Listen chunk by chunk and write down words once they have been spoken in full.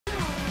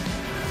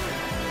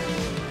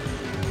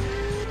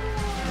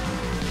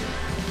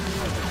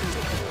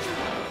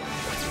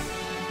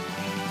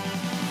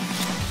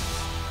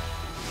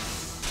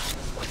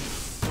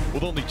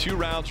With only 2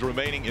 rounds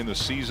remaining in the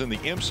season, the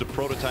IMSA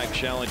Prototype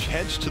Challenge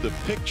heads to the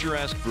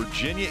picturesque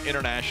Virginia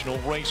International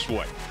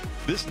Raceway.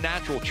 This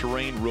natural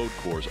terrain road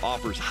course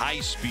offers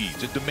high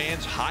speeds. It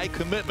demands high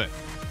commitment,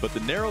 but the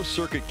narrow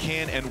circuit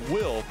can and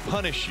will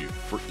punish you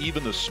for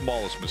even the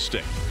smallest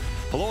mistake.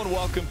 Hello and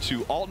welcome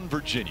to Alton,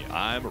 Virginia.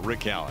 I'm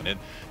Rick Allen,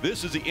 and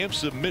this is the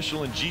IMSA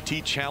Michelin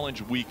GT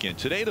Challenge weekend.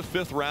 Today, the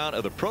 5th round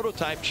of the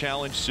Prototype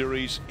Challenge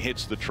Series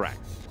hits the track.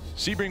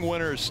 Sebring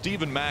winner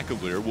Stephen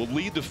McAleer will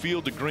lead the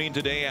field to green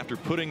today after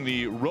putting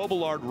the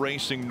Robillard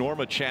Racing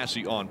Norma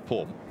chassis on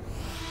pole.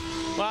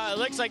 Well, it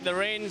looks like the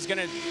rain is going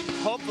to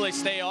hopefully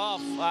stay off.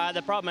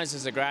 The problem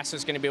is the grass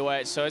is going to be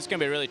wet, so it's going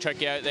to be really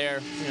tricky out there.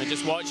 You know,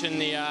 just watching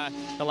the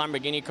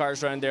Lamborghini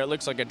cars around there, it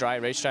looks like a dry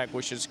racetrack,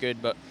 which is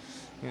good, but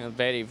you know,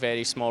 very,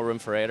 very small room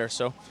for error.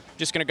 So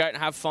just going to go out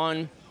and have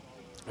fun.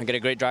 I get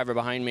a great driver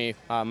behind me,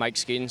 Mike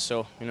Skeen,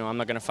 so you know I'm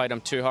not going to fight him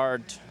too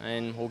hard,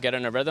 and we'll get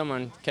in a rhythm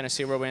and kind of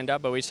see where we end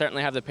up. But we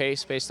certainly have the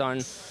pace based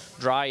on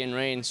dry and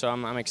rain, so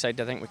I'm excited.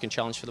 I think we can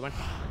challenge for the win.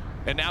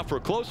 And now for a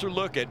closer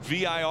look at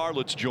VIR,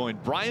 let's join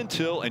Brian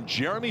Till and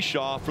Jeremy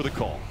Shaw for the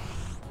call.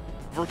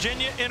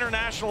 Virginia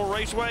International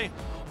Raceway,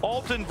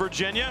 Alton,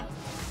 Virginia.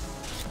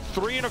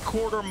 3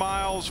 1/4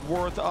 miles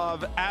worth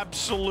of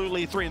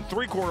absolutely 3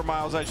 3/4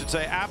 miles, I should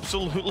say,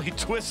 absolutely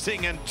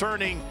twisting and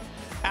turning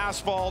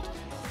asphalt.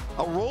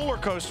 A roller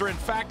coaster. In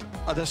fact,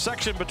 the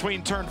section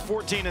between turn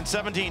 14 and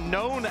 17,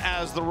 known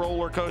as the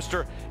roller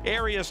coaster,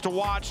 areas to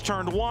watch: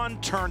 turn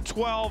 1, turn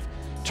 12,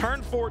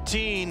 turn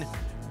 14.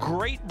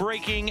 Great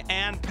braking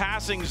and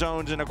passing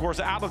zones, and of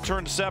course out of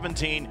turn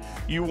 17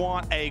 you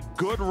want a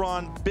good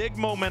run, big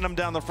momentum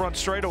down the front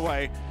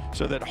straightaway,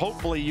 so that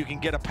hopefully you can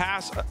get a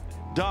pass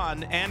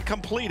done and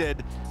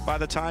completed by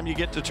the time you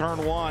get to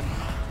turn 1.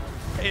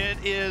 It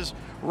is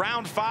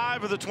round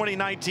 5 of the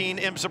 2019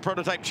 IMSA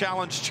Prototype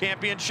Challenge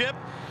Championship,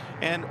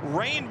 and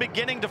rain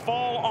beginning to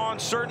fall on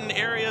certain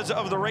areas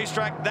of the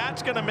racetrack.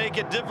 That's going to make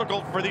it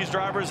difficult for these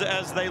drivers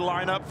as they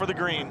line up for the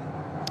green.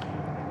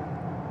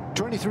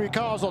 23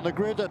 cars on the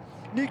grid.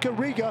 Nico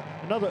Rieger,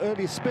 another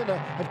early spinner,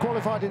 had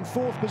qualified in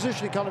 4th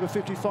position in car number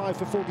 55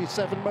 for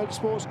 47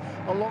 Motorsports,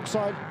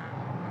 alongside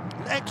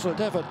an excellent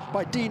effort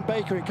by Dean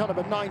Baker in car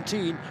number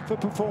 19 for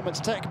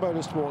Performance Tech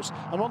Motorsports.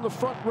 And on the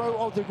front row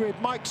of the grid,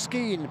 Mike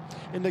Skeen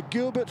in the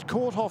Gilbert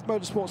Korthoff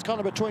Motorsports car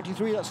number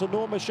 23. That's the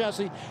Norma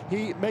chassis.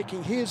 He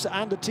making his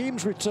and the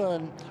team's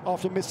return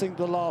after missing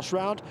the last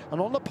round. And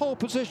on the pole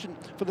position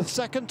for the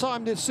 2nd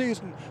time this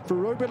season for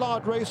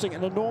Robillard Racing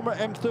in the Norma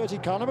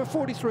M30 car number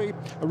 43,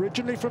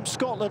 originally from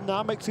Scotland,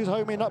 now makes his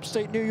home in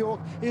upstate New York,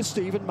 is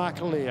Stephen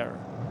McAleer.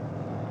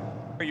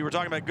 You were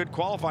talking about good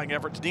qualifying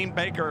efforts. Dean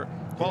Baker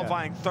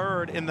qualifying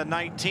 3rd in the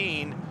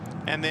 19,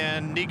 and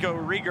then Nico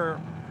Rieger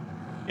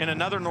in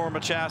another Norma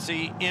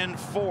chassis in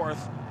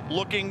 4th,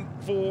 looking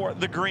for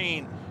the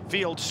green.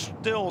 Field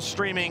still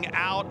streaming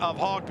out of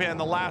Hog Pen,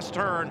 the last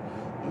turn.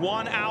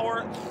 1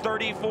 hour,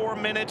 34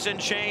 minutes and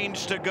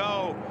change to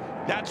go.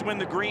 That's when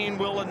the green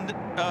will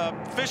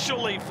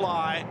officially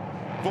fly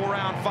for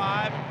round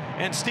 5.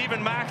 And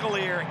Stephen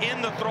McAleer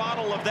in the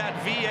throttle of that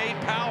V8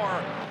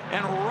 power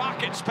and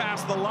rockets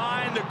past the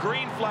line. The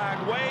green flag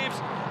waves,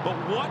 but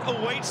what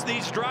awaits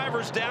these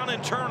drivers down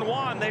in turn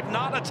 1? They've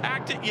not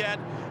attacked it yet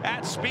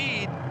at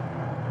speed.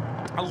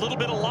 A little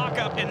bit of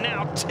lockup, and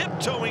now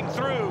tiptoeing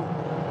through.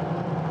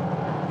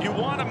 You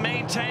want to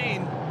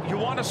maintain, you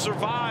want to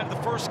survive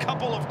the first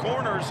couple of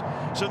corners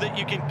so that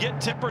you can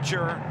get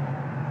temperature.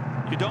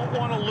 You don't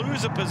want to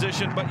lose a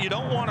position, but you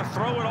don't want to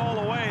throw it all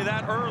away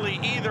that early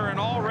either. And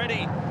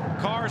already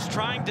cars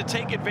trying to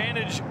take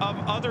advantage of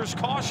others'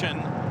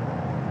 caution.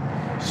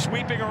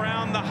 Sweeping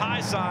around the high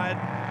side,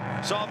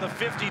 saw the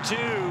 52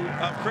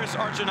 of Chris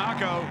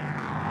Archinaco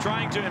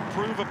trying to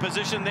improve a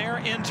position there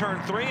in turn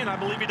 3, and I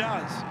believe he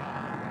does.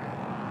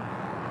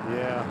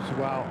 Yeah,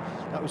 wow,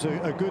 that was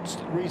a good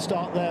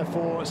restart there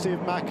for Steve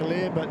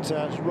McAleer, but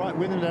right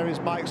with him there is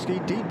Mike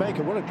Skeen. Dean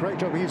Baker, what a great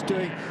job he's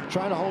doing,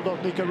 trying to hold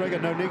off Nico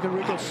Rieger. No, Nico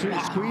Rieger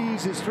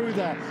squeezes through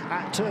there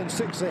at turn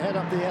 6. They head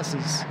up the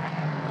S's.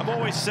 I've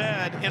always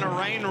said in a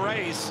rain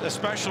race,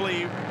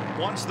 especially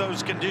once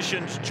those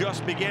conditions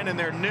just begin and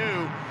they're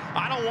new,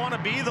 I don't want to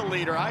be the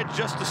leader. I'd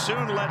just as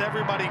soon let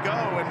everybody go.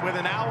 And with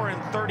 1 hour and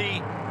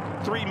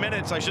 33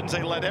 minutes, I shouldn't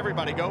say let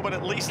everybody go, but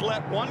at least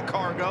let one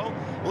car go.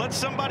 Let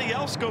somebody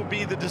else go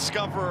be the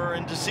discoverer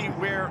and to see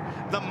where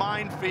the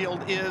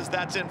minefield is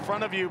that's in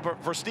front of you.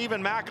 But for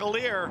Stephen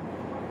McAleer,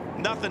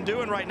 nothing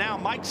doing right now.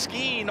 Mike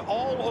Skeen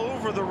all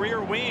over the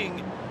rear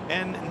wing,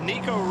 and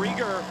Nico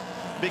Rieger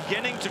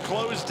beginning to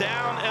close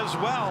down as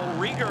well.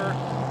 Rieger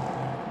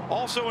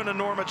also in a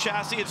Norma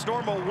chassis. It's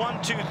Norma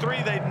 1, 2,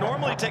 3. They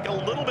normally take a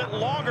little bit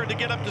longer to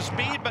get up to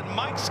speed, but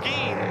Mike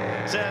Skeen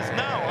says,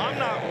 no, I'm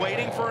not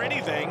waiting for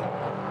anything.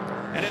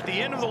 And at the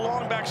end of the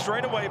long back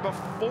straightaway,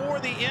 before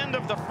the end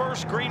of the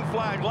first green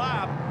flag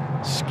lap,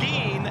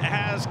 Skeen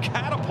has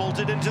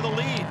catapulted into the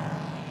lead.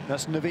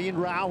 That's Naveen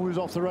Rao, who's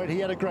off the road. He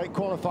had a great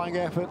qualifying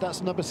effort.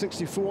 That's number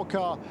 64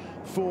 car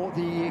for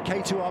the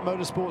K2R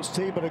Motorsports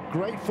team, but a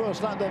great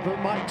first lap there for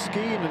Mike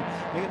Skeen,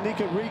 and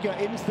Nico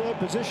Riga in third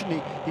position.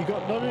 He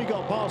not only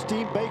got past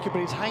Dean Baker,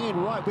 but he's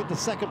hanging right with the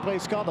second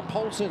place car, the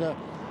pole sitter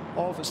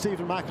of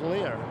Stephen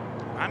McAleer.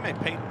 I may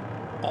paint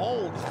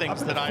all the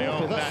things that I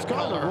own That's that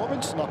color. Skyler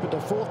Robinson up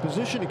into fourth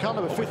position. He car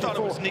number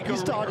 54. He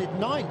started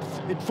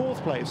ninth in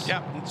fourth place.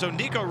 Yeah, so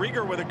Nico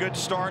Rieger with a good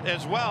start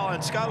as well.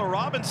 And Skyler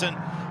Robinson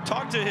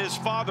talked to his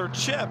father,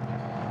 Chip,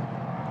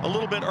 a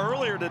little bit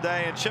earlier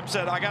today. And Chip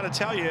said, I got to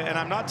tell you, and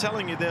I'm not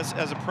telling you this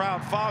as a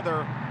proud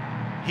father,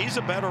 he's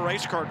a better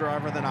race car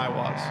driver than I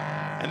was.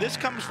 And this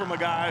comes from a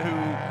guy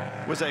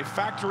who was a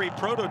factory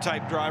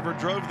prototype driver,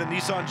 drove the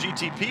Nissan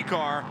GTP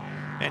car,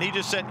 and he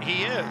just said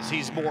he is.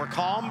 He's more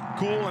calm,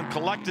 cool, and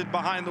collected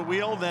behind the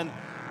wheel than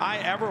I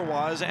ever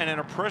was. And in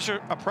a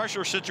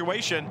pressure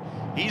situation,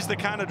 he's the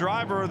kind of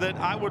driver that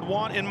I would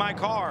want in my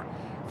car.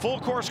 Full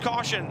course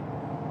caution.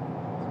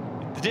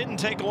 It didn't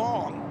take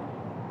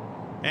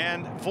long.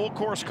 And full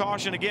course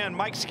caution again.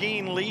 Mike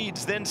Skeen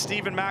leads, then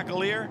Stephen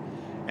McAleer,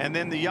 and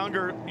then the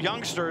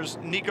youngsters,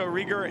 Nico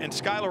Rieger and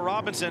Skyler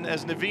Robinson,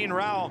 as Naveen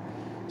Rao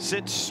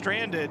sits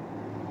stranded.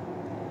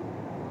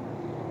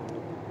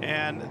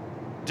 And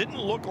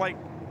didn't look like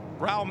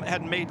Rao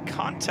had made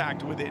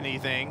contact with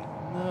anything.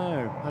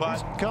 No, but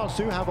these cars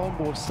do have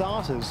onboard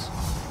starters,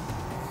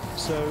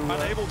 so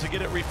unable to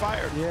get it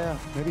refired. Yeah,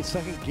 maybe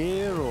second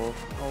gear or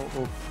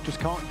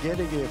just can't get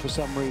a gear for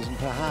some reason,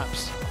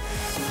 perhaps.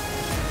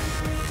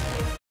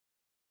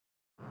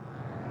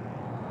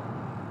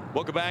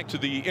 Welcome back to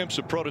the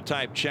IMSA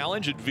Prototype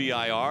Challenge at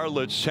VIR.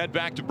 Let's head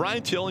back to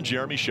Brian Till and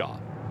Jeremy Shaw.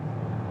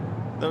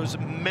 Those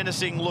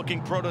menacing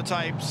looking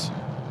prototypes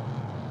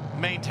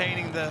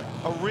maintaining the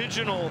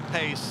original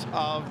pace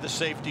of the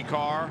safety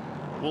car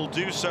will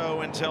do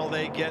so until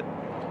they get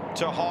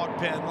to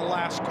Hogpen, the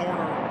last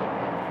corner,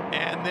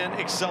 and then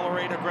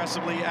accelerate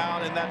aggressively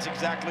out. And that's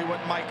exactly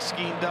what Mike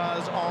Skeen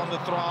does on the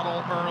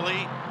throttle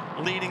early,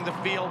 leading the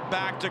field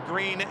back to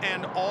green.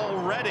 And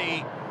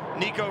already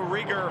Nico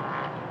Rieger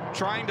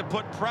trying to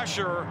put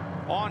pressure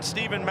on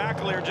Stephen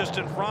McAleer just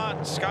in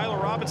front.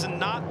 Skyler Robinson,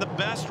 not the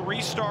best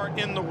restart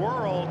in the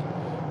world.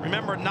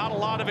 Remember, not a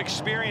lot of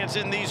experience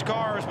in these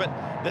cars, but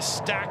the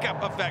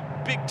stack-up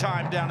effect big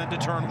time down into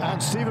turn one.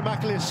 And Stephen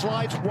McAleer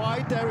slides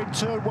wide there in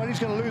turn one. He's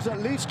going to lose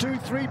at least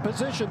 2-3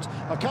 positions,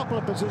 a couple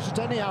of positions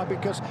anyhow,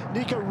 because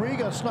Nico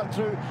Rieger snuck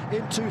through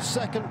into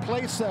second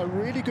place there.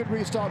 Really good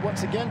restart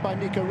once again by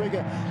Nico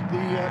Rieger,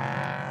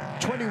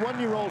 the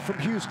 21-year-old from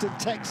Houston,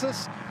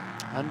 Texas.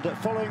 And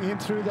following him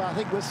through there, I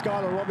think with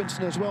Skyler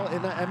Robinson as well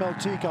in that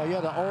MLT car.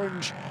 Yeah, the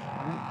orange,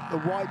 the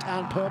white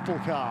and purple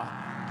car.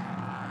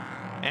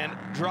 And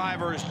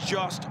drivers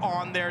just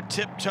on their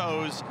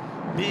tiptoes,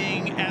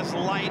 being as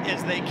light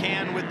as they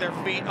can with their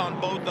feet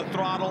on both the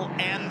throttle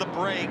and the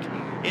brake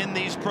in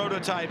these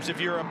prototypes. If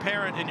you're a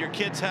parent and your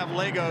kids have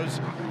Legos,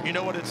 you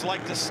know what it's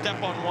like to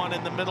step on one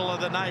in the middle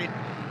of the night.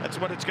 That's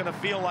what it's going to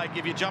feel like.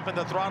 If you jump in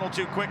the throttle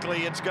too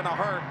quickly, it's going to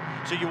hurt.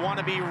 So you want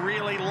to be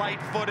really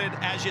light-footed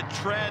as you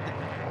tread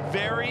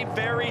very,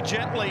 very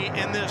gently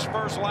in this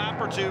first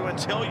lap or two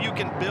until you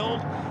can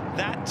build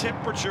that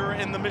temperature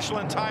in the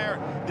Michelin tire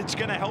that's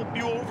going to help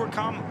you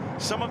overcome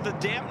some of the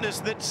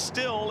dampness that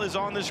still is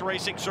on this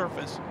racing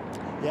surface.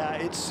 Yeah,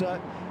 I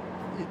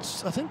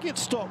think it's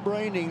stopped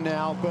raining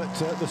now, but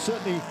there's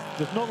certainly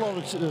not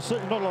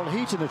a lot of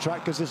heat in the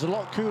track, because it's a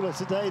lot cooler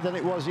today than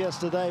it was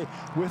yesterday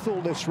with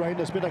all this rain.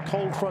 There's been a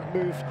cold front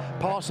move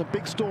past some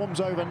big storms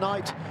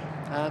overnight,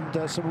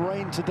 and some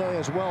rain today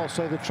as well.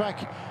 So the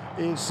track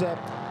is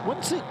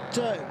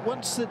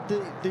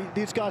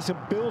these guys can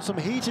build some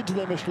heat into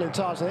their Michelin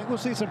tires, I think we'll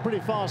see some pretty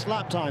fast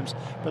lap times,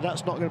 but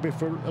that's not going to be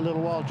for a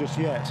little while just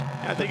yet.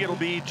 I think it'll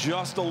be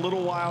just a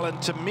little while,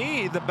 and to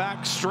me the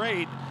back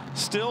straight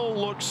still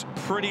looks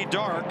pretty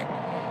dark,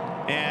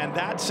 and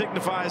that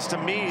signifies to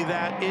me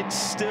that it's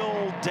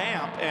still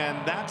damp, and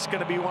that's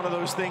going to be one of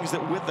those things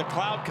that with the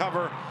cloud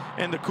cover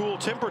and the cool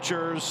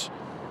temperatures,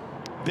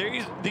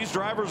 these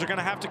drivers are going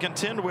to have to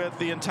contend with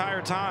the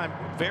entire time.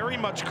 Very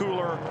much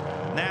cooler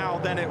now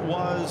than it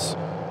was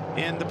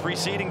in the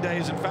preceding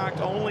days. In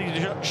fact,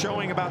 only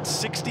showing about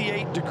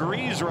 68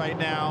 degrees right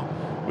now,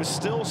 with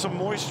still some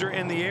moisture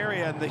in the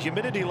area, and the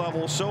humidity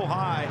level so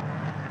high.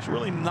 There's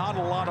really not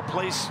a lot of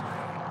place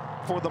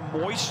for the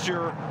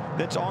moisture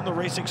that's on the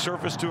racing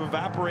surface to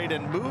evaporate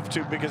and move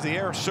to, because the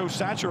air is so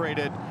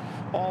saturated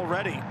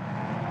already.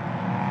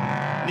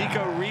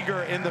 Nico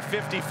Rieger in the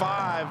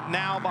 55,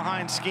 now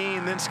behind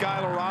Skeen, then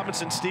Skyler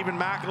Robinson. Stephen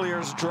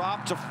McAleer's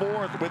dropped to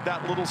fourth with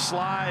that little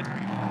slide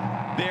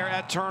there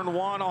at turn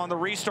one on the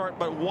restart.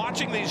 But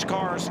watching these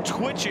cars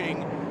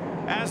twitching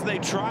as they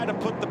try to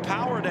put the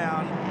power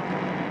down.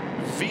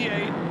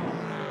 V8,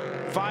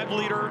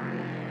 5-liter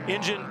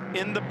engine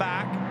in the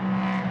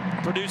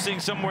back, producing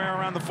somewhere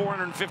around the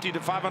 450 to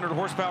 500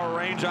 horsepower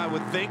range, I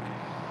would think.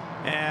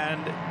 And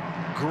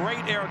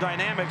great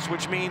aerodynamics,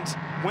 which means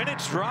when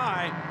it's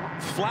dry,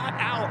 flat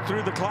out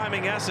through the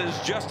climbing S's,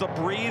 just a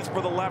breathe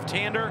for the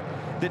left-hander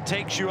that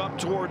takes you up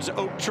towards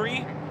Oak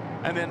Tree.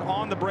 and then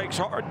on the brakes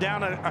hard,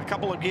 down a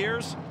couple of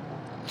gears,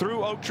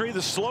 through Oak Tree,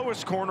 the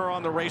slowest corner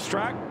on the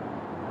racetrack,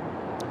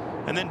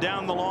 and then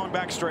down the long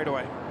back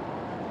straightaway.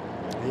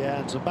 Yeah,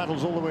 and some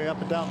battles all the way up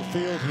and down the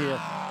field here.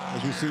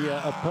 As you see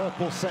a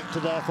purple sector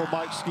there for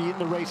Mike Skeen,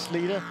 the race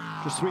leader.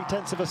 Just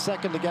 0.3 of a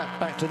second to get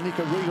back to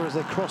Nico Rieger as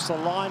they crossed the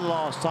line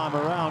last time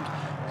around.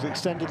 He's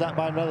extended that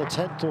by another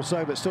 1/10 or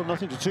so, but still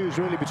nothing to choose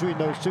really between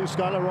those two.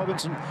 Skylar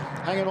Robinson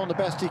hanging on the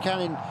best he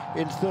can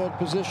in third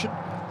position.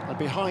 And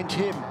behind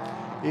him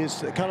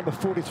is car number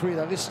 43.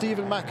 That is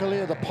Stephen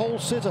McAleer, the pole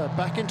sitter,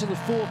 back into the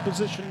 4th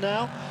position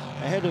now,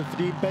 ahead of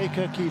Dean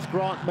Baker, Keith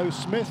Grant, Mo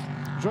Smith.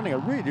 He's running a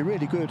really,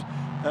 really good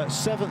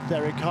 7th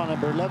there in car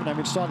number 11. I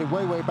mean, starting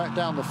way back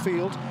down the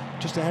field,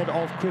 just ahead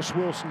of Chris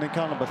Wilson in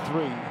car number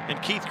 3.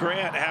 And Keith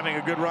Grant having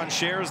a good run,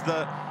 shares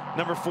the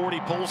number 40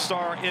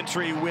 Polestar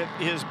entry with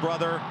his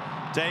brother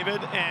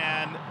David,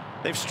 and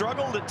they've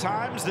struggled at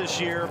times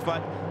this year,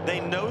 but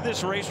they know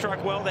this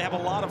racetrack well. They have a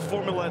lot of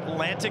Formula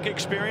Atlantic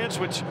experience,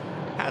 which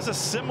has a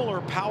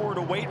similar power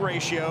to weight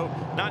ratio,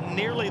 not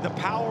nearly the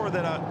power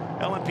that a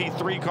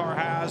LMP3 car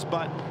has,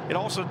 but it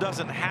also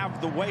doesn't have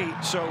the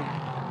weight. So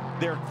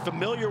they're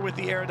familiar with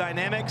the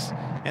aerodynamics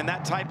and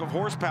that type of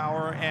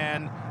horsepower,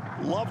 and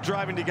love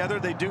driving together.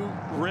 They do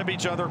rib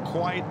each other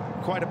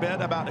quite a bit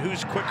about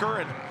who's quicker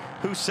and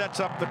who sets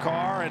up the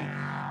car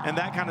and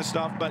that kind of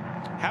stuff, but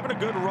having a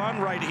good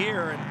run right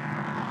here. And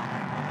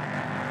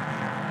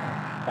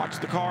watch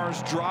the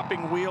cars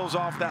dropping wheels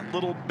off that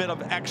little bit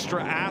of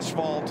extra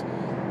asphalt.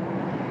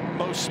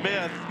 Mo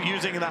Smith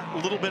using that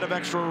little bit of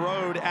extra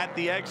road at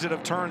the exit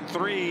of turn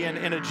 3, and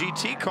in a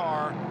GT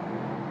car,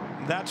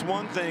 that's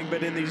one thing,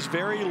 but in these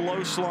very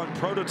low slung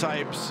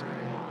prototypes,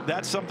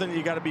 that's something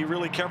you got to be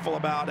really careful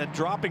about, and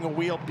dropping a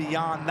wheel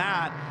beyond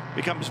that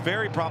becomes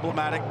very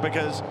problematic,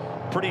 because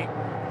pretty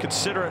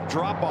considerate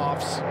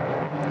drop-offs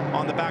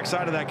on the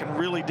backside of that can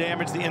really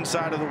damage the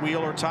inside of the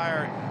wheel or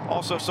tire.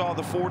 Also saw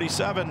the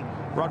 47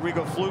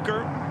 Rodrigo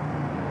Fluker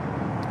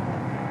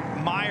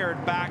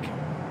mired back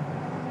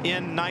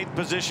in 9th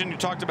position. You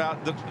talked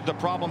about the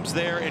problems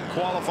there in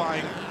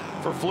qualifying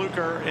for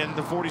Fluker in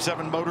the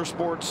 47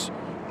 Motorsports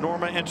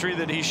Norma entry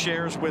that he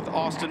shares with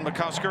Austin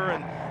McCusker,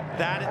 and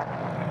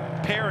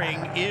that pairing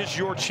is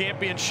your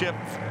championship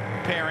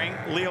pairing.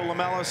 Leo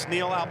Lamelas,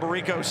 Neil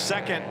Alberico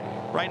second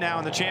right now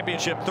in the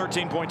championship,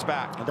 13 points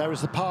back. And there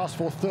is the pass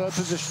for 3rd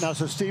position now.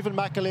 So Stephen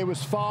McAleer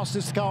was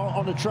fastest car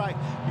on the track.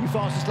 He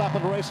fastest lap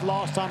of the race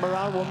last time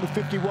around, won with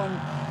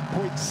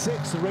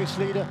 51.6. The race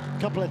leader, a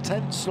couple of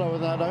tenths slower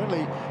than that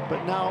only.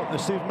 But now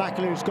Stephen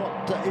McAleer's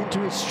got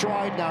into his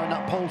stride now in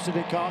that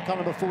pole-sitting car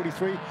number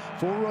 43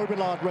 for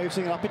Robillard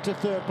Racing, up into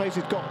 3rd place.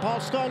 He's got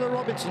past Skylar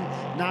Robinson.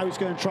 Now he's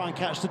going to try and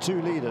catch the 2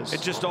 leaders.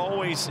 It just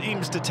always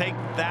seems to take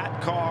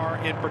that car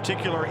in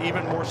particular,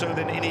 even more so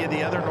than any of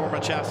the other Norma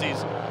chassis,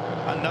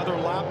 another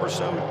lap or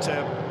so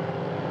to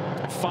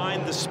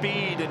find the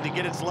speed and to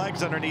get its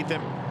legs underneath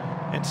him.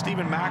 And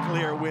Stephen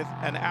McAleer with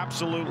an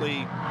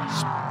absolutely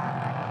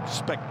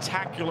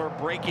spectacular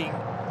braking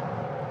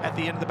at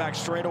the end of the back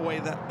straightaway.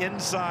 The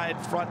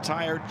inside front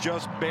tire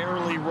just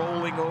barely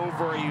rolling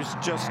over. He's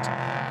just,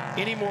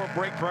 any more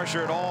brake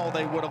pressure at all,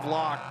 they would have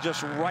locked.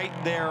 Just right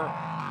there,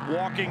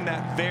 walking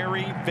that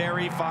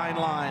very fine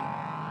line.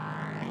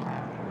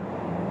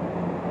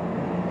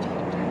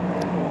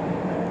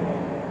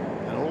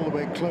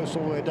 Close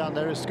all the way down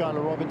there is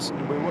Skylar Robinson.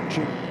 We're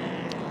watching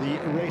the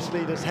race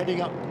leaders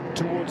heading up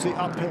towards the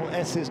uphill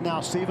S's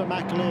now. Stephen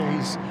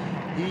McAleer,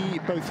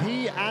 both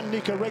he and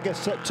Nico Rieger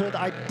turned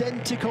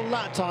identical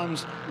lap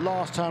times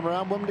last time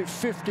around. One minute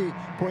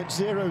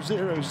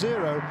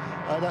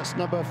 50.000. That's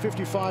number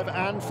 55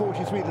 and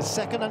 43, the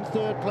 2nd and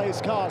 3rd place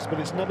cars, but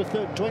it's number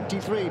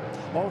 23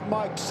 of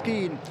Mike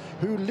Skeen,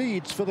 who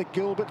leads for the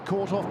Gilbert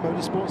Courthoff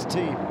Motorsports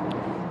team.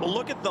 Well,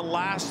 look at the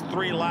last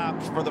 3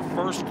 laps for the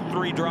first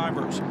 3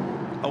 drivers.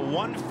 A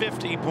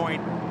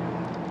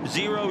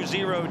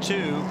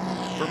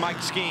 150.002 for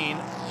Mike Skeen,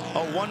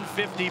 a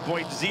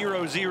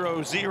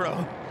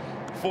 150.000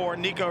 for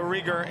Nico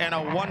Rieger, and a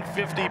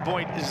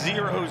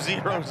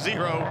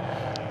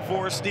 150.000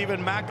 for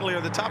Stephen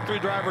McAleer. The top 3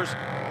 drivers,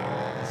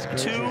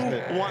 crazy, 2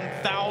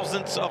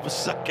 1,000ths of a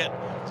second.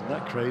 Isn't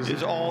that crazy?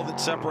 Is all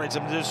that separates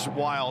them. Just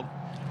wild.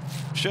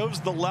 Shows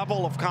the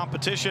level of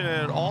competition,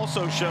 and it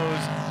also shows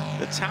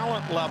the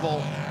talent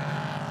level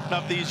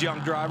of these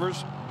young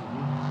drivers.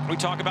 We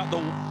talk about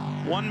the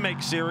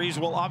one-make series.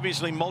 Well,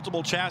 obviously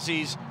multiple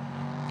chassis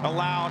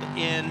allowed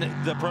in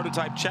the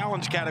prototype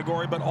challenge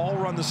category, but all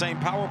run the same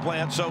power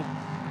plant, so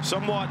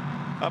somewhat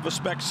of a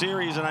spec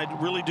series, and I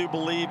really do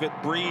believe it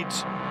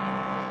breeds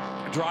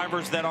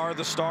drivers that are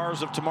the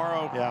stars of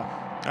tomorrow. Yeah.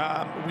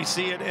 We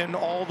see it in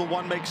all the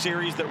one-make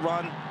series that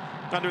run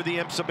under the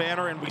IMSA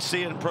banner, and we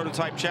see it in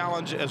prototype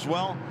challenge as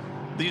well.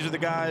 These are the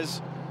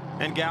guys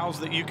and gals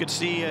that you could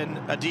see in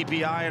a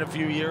DPI in a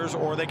few years,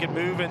 or they could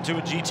move into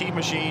a GT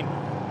machine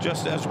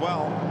just as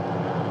well.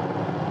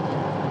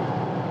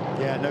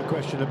 Yeah, no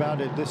question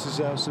about it. This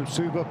is some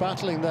super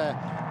battling there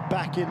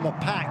back in the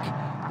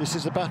pack. This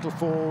is a battle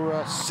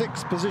for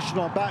 6th position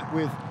on back,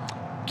 with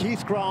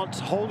Keith Grant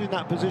holding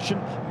that position.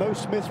 Mo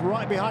Smith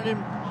right behind him.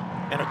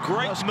 And a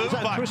great move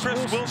by Chris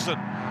Wilson.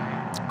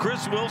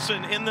 Chris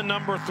Wilson in the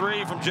number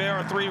 3 from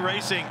JR3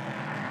 Racing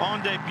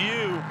on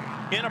debut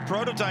in a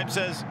prototype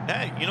says,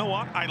 hey, you know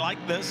what? I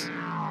like this.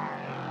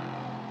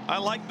 I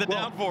like the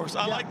downforce.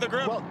 I like the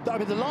grip. Well, I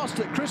mean, the last,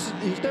 Chris,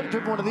 he's never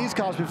driven one of these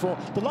cars before.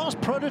 The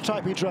last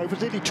prototype he drove was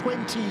nearly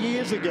 20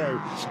 years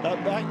ago.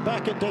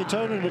 Back at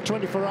Daytona in the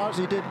 24 hours,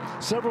 he did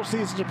several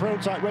seasons of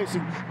prototype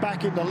racing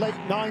back in the late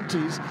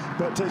 90s.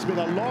 But it's been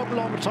a long,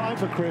 long time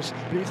for Chris.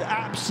 But he's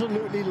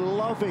absolutely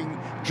loving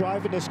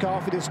driving this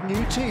car for this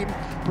new team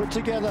put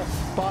together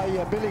by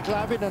Billy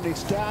Glavin and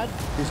his dad.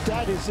 His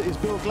dad is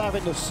Bill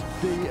Glavin,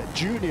 the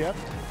junior.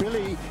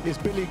 Billy is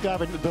Billy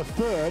Glavin, the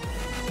third.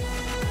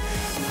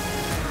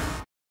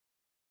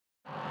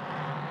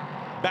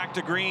 Back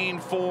to green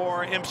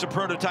for IMSA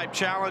Prototype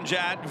Challenge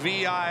at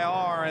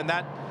VIR, and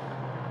that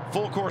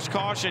full course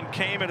caution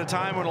came at a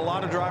time when a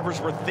lot of drivers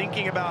were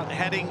thinking about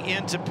heading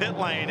into pit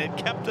lane. It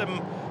kept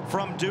them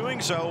from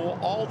doing so,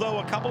 although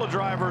a couple of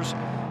drivers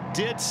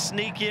did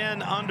sneak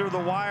in under the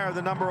wire,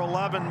 the number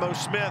 11, Mo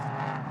Smith,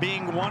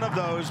 being one of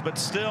those, but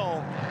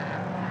still,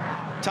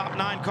 top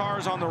 9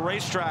 cars on the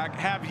racetrack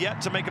have yet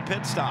to make a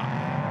pit stop.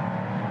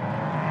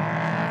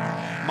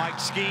 Mike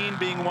Skeen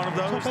being one of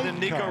those, then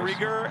Nico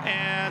Rieger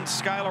and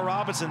Skylar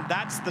Robinson.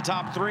 That's the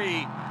top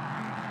 3.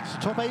 It's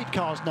top 8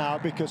 cars now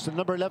because the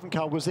number 11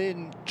 car was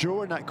in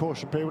during that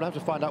caution period. We'll have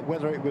to find out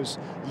whether it was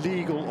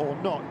legal or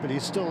not, but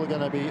he's still going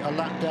to be a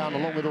lap down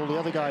along with all the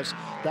other guys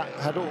that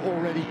had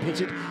already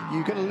pitted.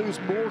 You're going to lose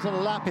more than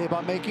a lap here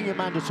by making a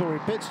mandatory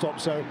pit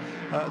stop, so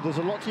there's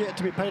a lot yet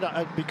to be paid out.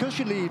 And because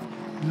you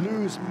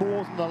lose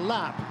more than a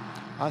lap,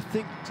 I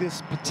think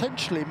this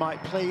potentially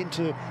might play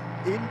into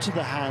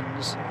the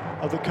hands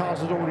of the cars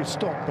that already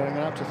stopped, but I'm going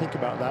to have to think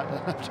about that.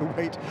 I'll have to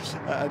wait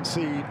and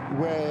see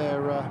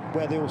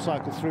where they all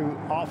cycle through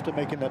after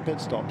making their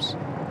pit stops.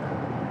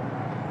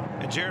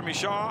 And Jeremy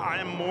Shaw, I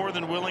am more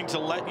than willing to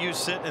let you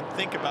sit and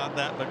think about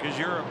that because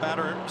you're a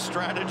better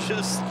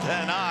strategist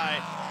than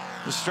I.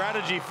 The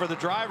strategy for the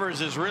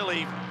drivers is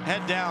really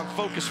head down,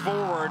 focus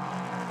forward,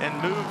 and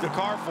move the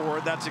car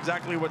forward. That's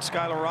exactly what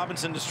Skylar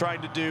Robinson is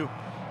trying to do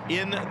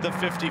in the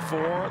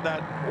 54,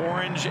 that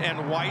orange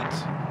and white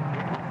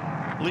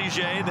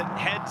Ligier that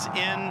heads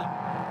in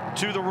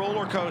to the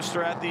roller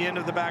coaster at the end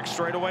of the back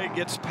straightaway,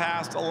 gets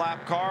past a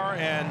lap car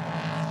and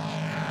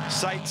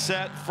sight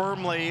set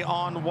firmly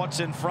on what's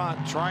in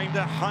front, trying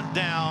to hunt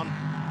down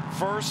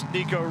first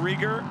Nico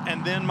Rieger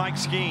and then Mike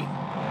Skeen.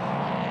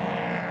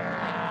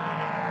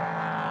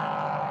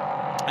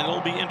 And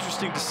it'll be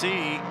interesting to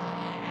see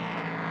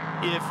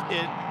if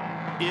it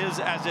is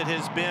as it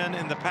has been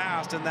in the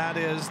past, and that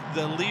is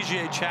the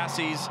Ligier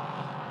chassis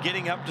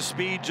getting up to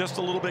speed just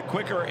a little bit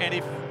quicker. And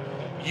if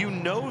you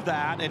know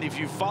that, and if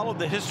you followed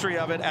the history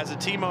of it as a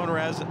team owner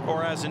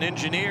or as an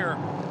engineer,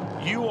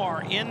 you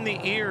are in the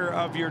ear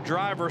of your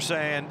driver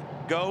saying,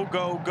 go,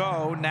 go,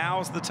 go.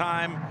 Now's the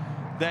time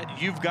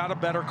that you've got a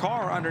better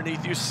car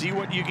underneath you. See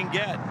what you can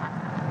get.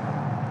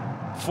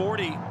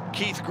 40,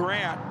 Keith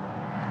Grant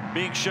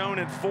being shown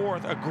in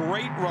 4th. A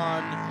great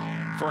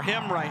run for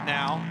him right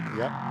now.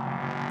 Yep.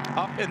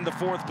 Up in the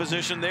 4th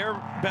position, their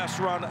best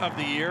run of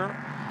the year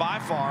by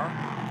far.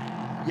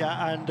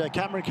 Yeah, and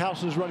Cameron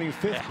Cowson is running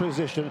 5th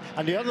position.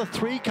 And the other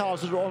 3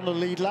 cars that are on the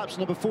lead laps,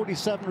 number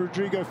 47,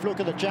 Rodrigo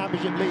Fluker, the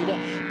championship leader.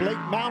 Blake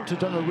Mount had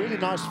done a really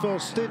nice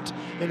first stint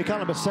in car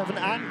number 7,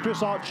 and Chris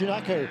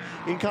Archinaco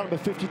in car number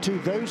 52.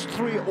 Those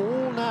 3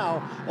 all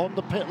now on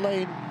the pit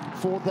lane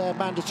for their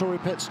mandatory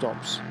pit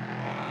stops.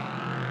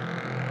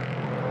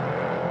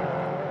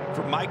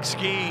 For Mike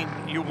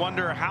Skeen, you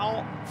wonder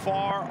how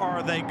far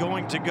are they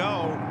going to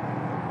go?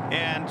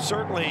 And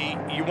certainly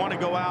you want to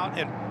go out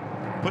and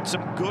put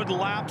some good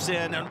laps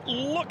in. And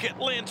look at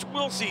Lance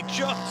Wilsey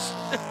just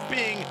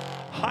being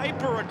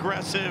hyper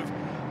aggressive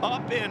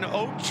up in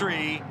Oak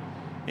Tree,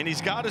 and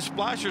he's got his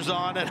flashers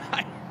on, and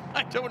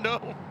I don't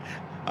know,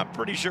 I'm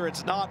pretty sure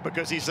it's not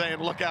because he's saying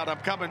look out, I'm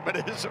coming, but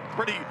it is a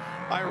pretty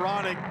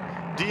ironic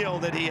deal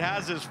that he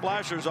has his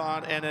flashers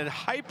on and a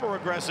hyper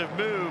aggressive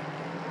move.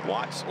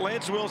 Watch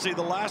Lance Wilsey,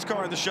 the last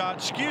car in the shot,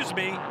 excuse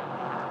me,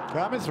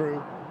 coming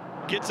through,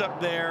 gets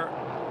up there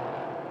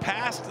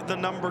past the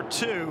number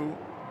 2,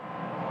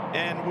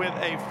 and with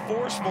a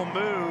forceful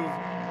move,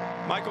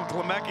 Michael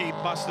Klemecki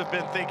must have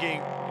been thinking,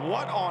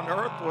 what on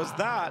earth was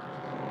that?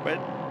 But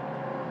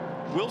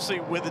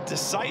Wilsey with a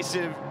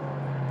decisive,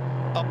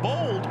 a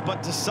bold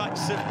but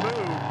decisive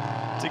move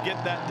to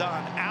get that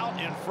done. Out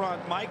in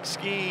front, Mike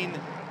Skeen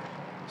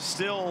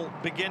still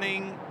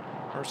beginning,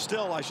 or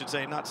still, I should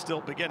say, not still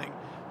beginning,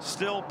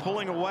 still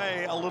pulling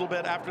away a little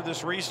bit after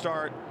this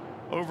restart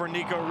over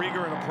Nico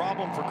Rieger, and a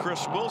problem for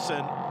Chris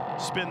Wilson.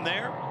 Spin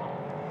there.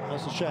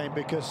 That's a shame,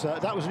 because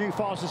that was the new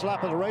fastest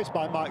lap of the race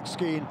by Mike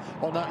Skeen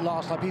on that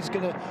last lap. He's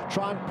going to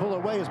try and pull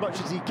away as much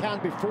as he can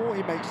before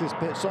he makes this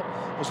pit stop,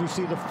 as we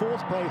see the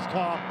fourth place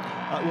car,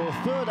 well, the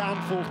third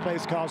and fourth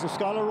place cars, the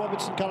Skylar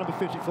Robinson car number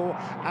 54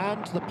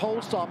 and the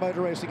Polestar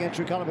Motor Racing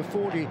entry car number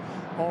 40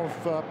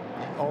 of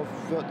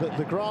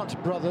the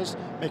Grant brothers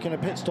making a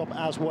pit stop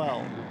as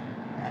well.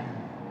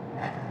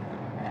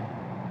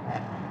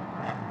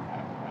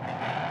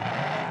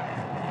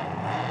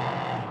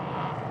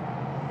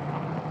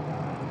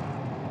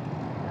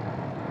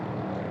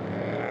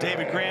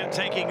 David Grant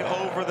taking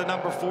over the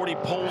number 40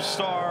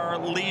 Polestar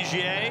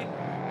Ligier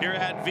here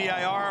at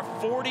VIR.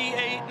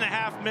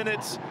 48.5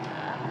 minutes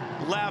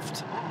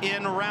left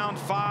in round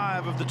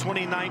 5 of the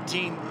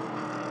 2019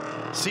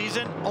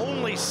 season.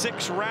 Only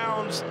 6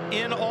 rounds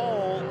in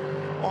all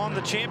on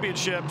the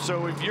championship.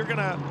 So if you're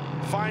gonna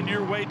find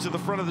your way to the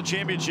front of the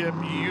championship,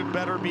 you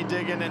better be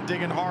digging and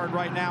digging hard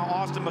right now.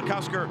 Austin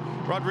McCusker,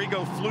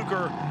 Rodrigo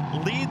Fluker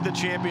lead the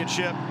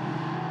championship,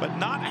 but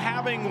not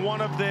having one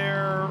of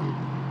their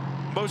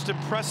most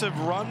impressive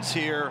runs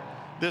here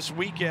this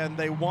weekend.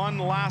 They won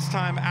last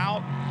time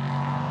out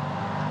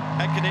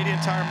at Canadian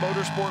Tire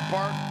Motorsport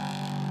Park.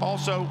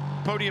 Also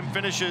podium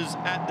finishes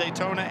at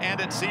Daytona and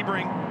at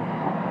Sebring.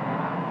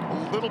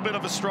 A little bit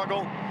of a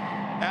struggle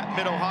at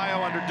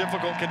Mid-Ohio under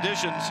difficult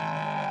conditions.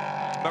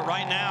 But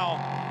right now,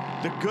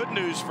 the good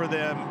news for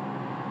them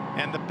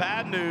and the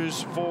bad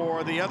news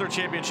for the other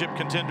championship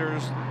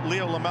contenders,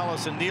 Leo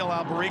Lamelas and Neil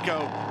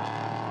Alberico,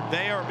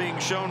 they are being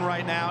shown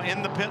right now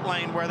in the pit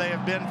lane where they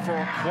have been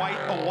for quite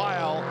a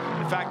while.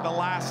 In fact, the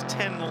last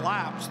 10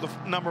 laps, the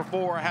number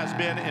 4 has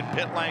been in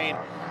pit lane.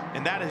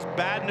 And that is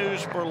bad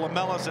news for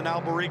Lamelas and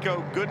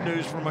Alberico, good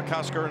news for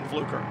McCusker and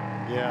Fluker.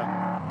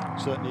 Yeah,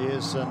 certainly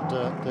is.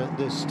 And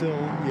there's still,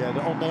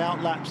 on the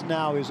out laps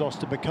now is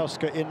Austin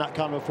McCusker in that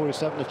car number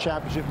 47, the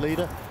championship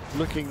leader,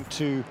 looking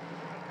to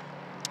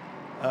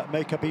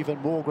make up even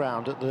more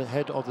ground at the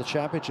head of the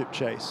championship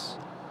chase.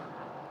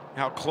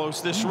 How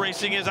close this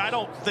racing is. I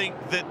don't think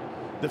that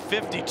the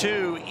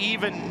 52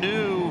 even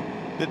knew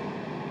that,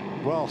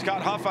 well,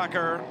 Scott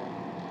Huffaker.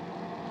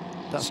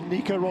 That's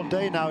Nico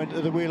Rondet now into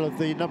the wheel of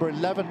the number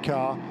 11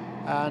 car.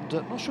 And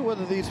I'm not sure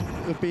whether these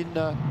have been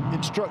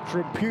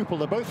instructor and pupil.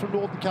 They're both from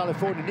Northern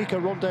California. Nico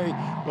Rondet,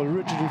 well,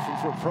 originally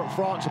from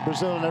France and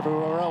Brazil and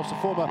everywhere else, a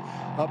former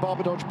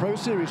Barbadodge Pro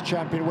Series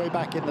champion way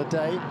back in the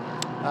day.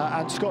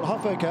 And Scott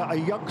Huffaker, a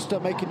youngster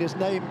making his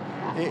name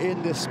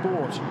in this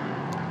sport.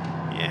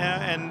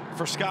 Yeah, and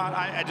for Scott,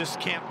 I just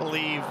can't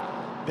believe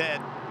that.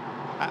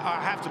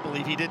 I have to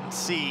believe he didn't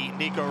see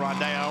Nico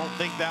Rondet. I don't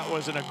think that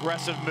was an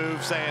aggressive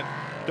move saying,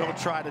 don't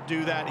try to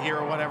do that here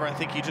or whatever. I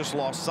think he just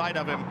lost sight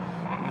of him.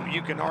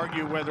 You can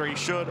argue whether he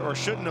should or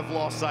shouldn't have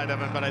lost sight of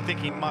him, but I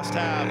think he must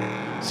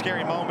have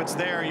scary moments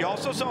there. You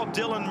also saw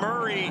Dylan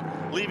Murray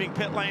leaving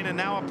pit lane, and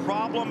now a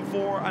problem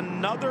for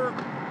another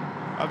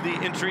of the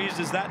entries.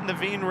 Is that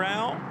Naveen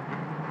Rao?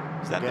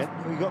 Is that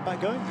we got back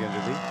going again,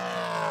 did he?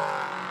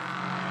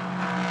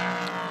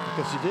 I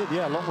guess he did,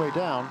 yeah, a long way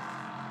down.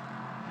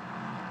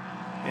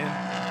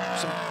 And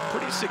some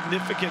pretty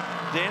significant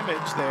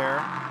damage there.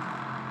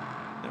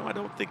 No, I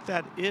don't think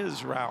that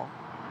is Rao.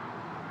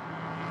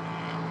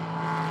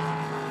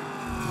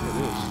 It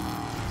is.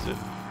 Is it?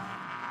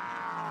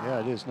 Yeah,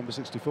 it is, number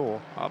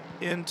 64. Up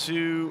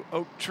into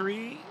Oak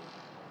Tree,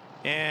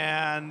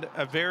 and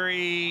a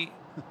very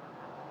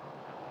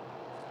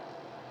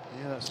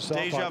that's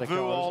deja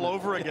vu all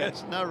over again.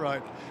 Yes, no,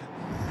 right.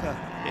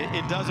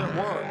 It doesn't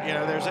work, you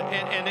know.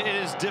 And it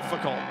is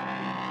difficult.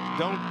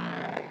 Don't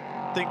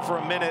think for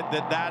a minute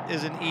that that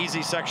is an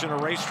easy section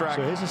of racetrack.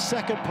 So here's a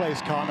second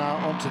place car now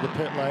onto the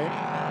pit lane.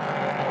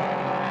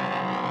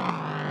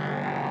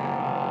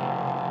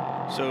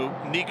 So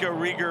Nico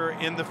Rieger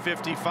in the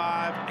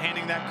 55,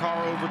 handing that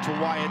car over to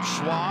Wyatt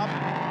Schwab.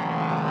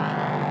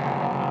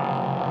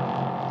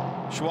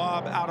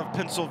 Schwab out of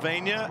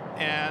Pennsylvania,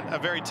 and a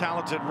very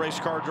talented race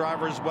car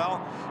driver as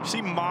well. You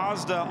see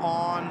Mazda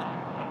on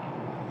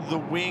the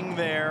wing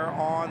there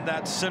on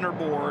that center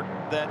board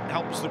that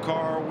helps the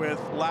car with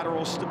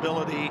lateral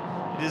stability.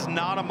 It is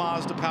not a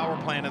Mazda power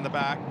plant in the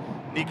back.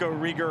 Nico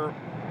Rieger,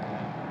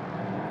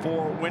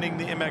 for winning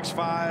the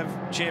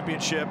MX-5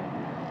 championship,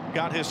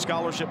 got his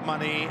scholarship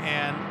money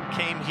and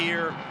came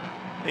here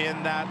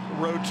in that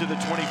Road to the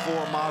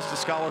 24 Mazda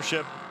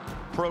scholarship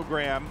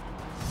program,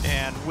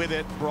 and with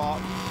it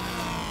brought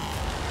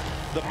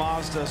the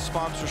Mazda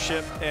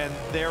sponsorship, and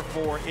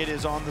therefore it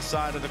is on the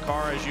side of the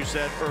car, as you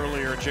said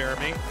earlier,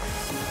 Jeremy.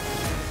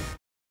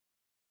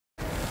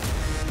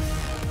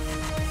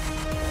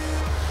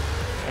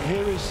 And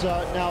here is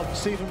now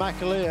Stephen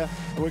McAleer.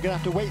 We're going to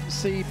have to wait and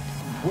see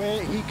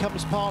where he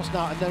comes past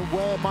now, and then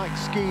where Mike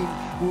Skeen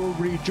will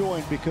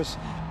rejoin, because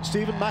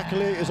Stephen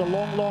McAleer is a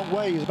long, long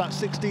way. He's about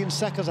 16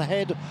 seconds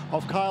ahead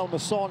of Kyle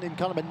Masson in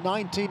car number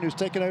 19, who's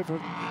taken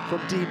over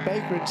from Dean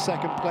Baker in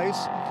second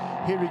place.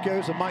 Here he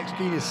goes, and Mike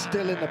Skeen is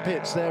still in the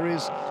pits. There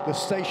is the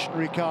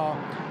stationary car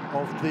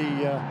of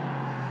the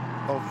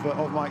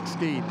of Mike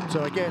Skeen.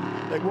 So again,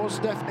 it was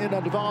definitely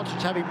an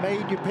advantage having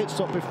made your pit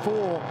stop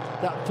before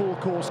that full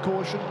course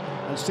caution,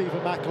 and Stephen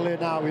McAleer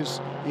now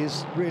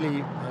is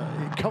really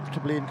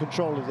comfortably in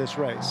control of this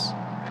race.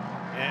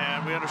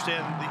 And we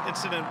understand the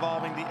incident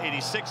involving the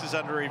 86 is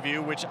under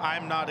review, which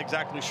I'm not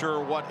exactly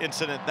sure what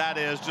incident that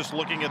is, just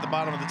looking at the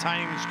bottom of the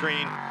timing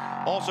screen.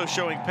 Also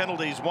showing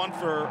penalties, one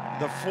for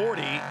the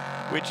 40,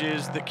 which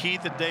is the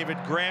Keith and David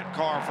Grant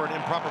car for an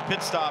improper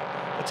pit stop.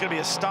 It's going to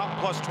be a stop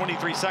plus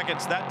 23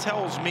 seconds. That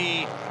tells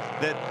me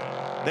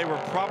that they were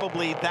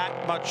probably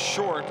that much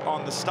short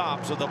on the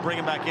stop, so they'll bring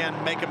them back in,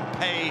 make them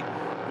pay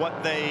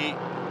what they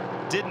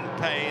didn't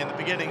pay in the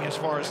beginning as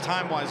far as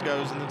time-wise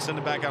goes, and then send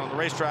it back out on the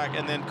racetrack.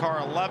 And then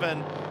car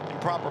 11,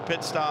 improper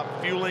pit stop,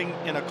 fueling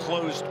in a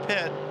closed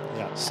pit.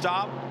 Yeah.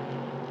 Stop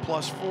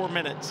plus 4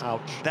 minutes.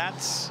 Ouch.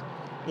 That's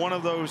one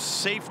of those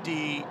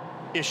safety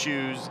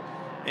issues,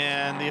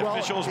 and the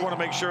officials want to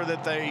make sure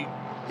that they...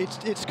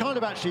 It's kind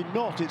of actually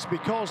not. It's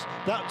because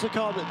that's a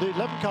car that the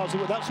 11 cars,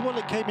 that's the one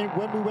that came in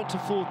when we went to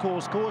full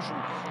course caution.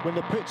 When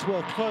the pits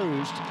were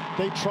closed,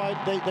 they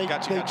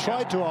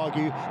tried to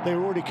argue they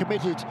were already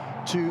committed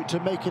to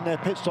making their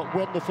pit stop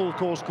when the full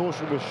course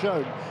caution was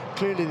shown.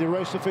 Clearly the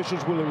race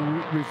officials will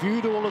have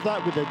reviewed all of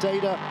that with the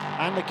data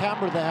and the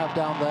camera they have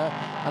down there,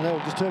 and they'll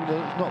determine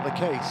that it's not the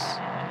case.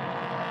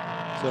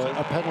 So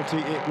a penalty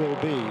it will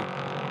be.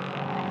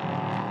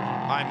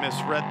 I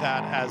misread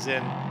that as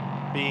in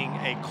being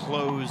a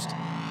closed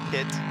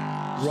pit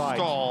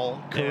stall,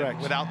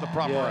 correct, without the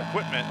proper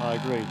equipment. I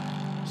agree.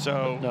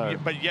 So, no.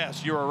 But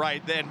yes, you were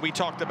right. Then we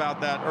talked about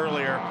that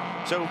earlier.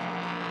 So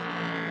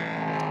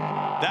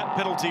that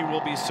penalty will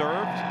be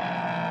served.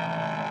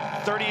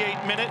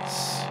 38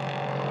 minutes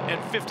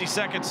and 50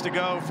 seconds to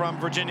go from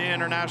Virginia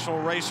International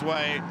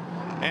Raceway.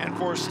 And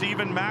for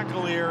Stephen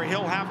McAleer,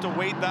 he'll have to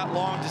wait that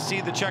long to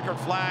see the checkered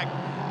flag.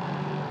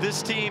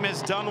 This team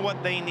has done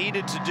what they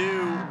needed to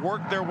do,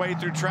 worked their way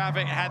through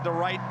traffic, had the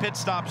right pit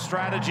stop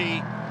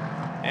strategy,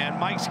 and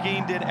Mike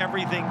Skeen did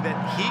everything that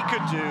he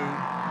could do.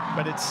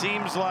 But it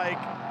seems like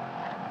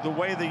the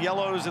way the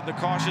yellows and the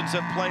cautions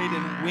have played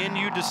and when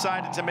you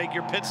decided to make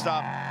your pit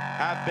stop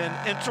have been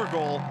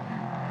integral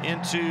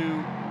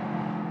into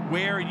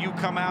where you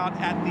come out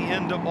at the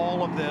end of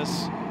all of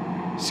this.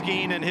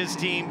 Skeen and his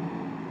team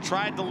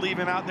tried to leave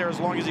him out there as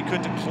long as he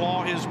could to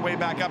claw his way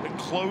back up and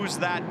close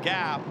that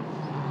gap,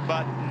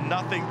 but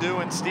nothing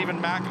doing.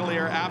 Stephen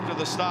McAleer, after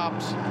the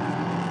stops,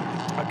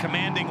 a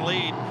commanding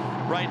lead.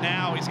 Right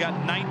now, he's got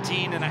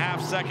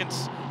 19.5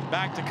 seconds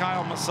back to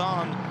Kyle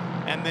Masson,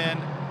 and then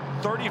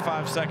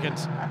 35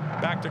 seconds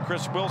back to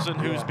Chris Wilson,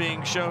 who's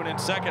being shown in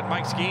second.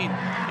 Mike Skeen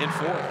in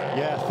fourth.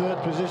 Yeah,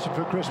 third position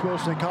for Chris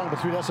Wilson in car number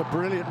 3. That's a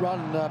brilliant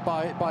run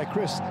by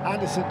Chris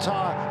and his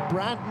entire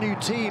brand new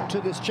team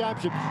to this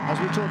championship. As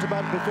we talked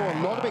about it before,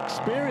 a lot of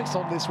experience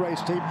on this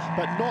race team,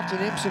 but not in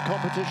IMSA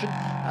competition,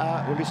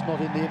 or at least not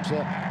in the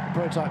IMSA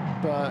prototype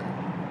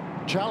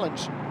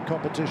challenge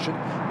competition,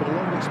 but a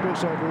lot of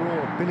experience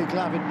overall. Billy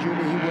Glavin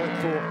Jr., he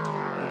worked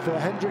for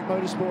Hendrick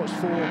Motorsports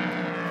for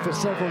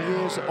several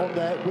years on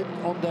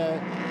their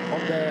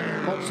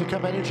Monster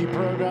Cup Energy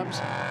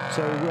programs,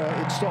 so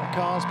in stock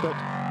cars, but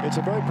it's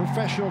a very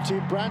professional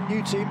team, brand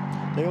new team.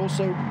 They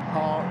also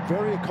are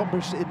very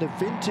accomplished in the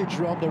vintage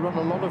realm. They run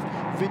a lot of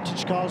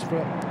vintage cars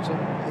for some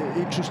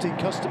interesting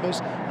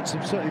customers and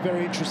some certainly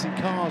very interesting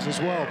cars as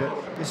well, but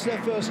it's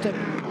their first step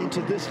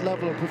into this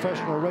level of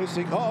professional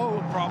racing.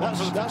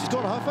 That's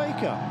Scott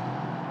Huffaker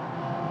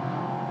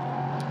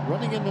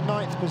running in the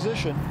 9th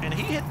position. And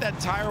he hit that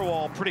tire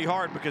wall pretty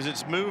hard because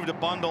it's moved a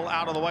bundle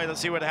out of the way.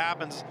 Let's see what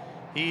happens.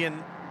 He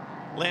and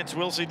Lance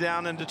Wilsey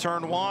down into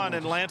turn 1,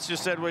 and Lance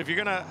just said, well, if you're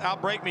gonna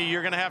outbrake me,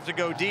 you're gonna have to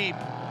go deep.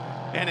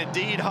 And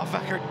indeed,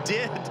 Huffaker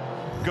did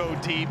go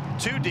deep,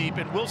 too deep,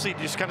 and Wilsey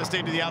just kind of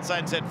stayed to the outside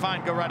and said,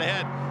 fine, go right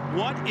ahead.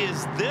 What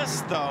is this,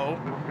 though?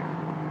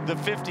 The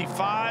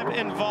 55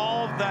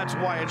 involved, that's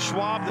Wyatt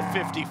Schwab. The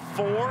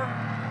 54,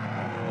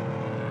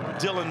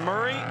 Dylan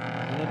Murray.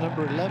 And the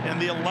number 11.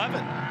 And the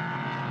 11.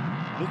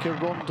 Nico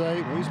Ronde,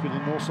 well, he's been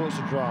in all sorts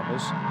of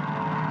dramas.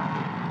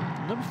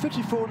 Number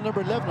 54 and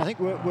number 11, I think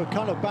we're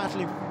kind of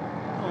battling. They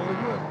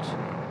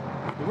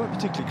weren't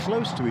particularly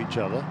close to each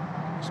other.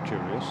 It's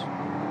curious.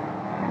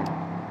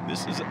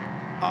 This is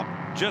up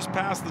just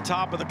past the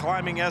top of the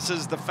climbing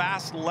S's, the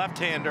fast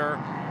left-hander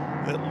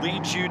that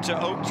leads you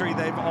to Oak Tree.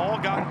 They've all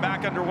gotten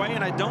back underway,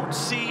 and I don't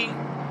see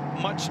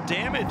much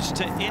damage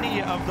to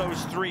any of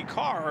those 3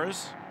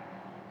 cars.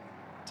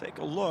 Take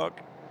a look.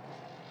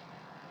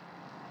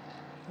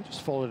 I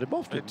just followed him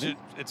off, didn't you?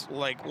 It's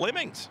like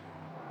lemmings.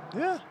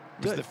 Yeah.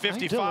 It's the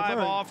 55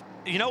 off.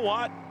 You know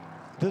what?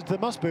 There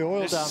must be oil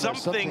There's down there.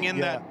 something in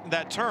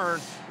that turn.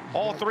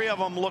 All 3 of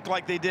them look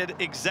like they did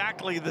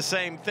exactly the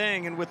same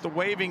thing, and with the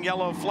waving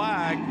yellow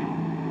flag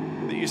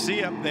that you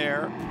see up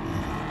there,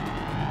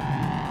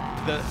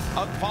 the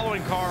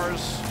following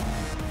cars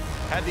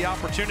had the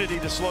opportunity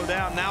to slow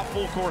down. Now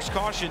full course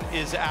caution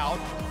is out.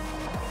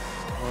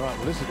 All right,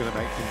 well, this is going to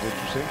make things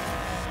interesting.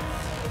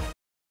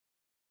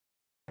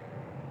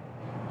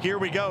 Here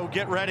we go,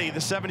 get ready.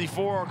 The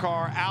 74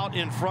 car out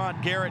in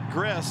front, Garrett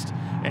Grist,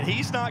 and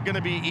he's not going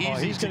to be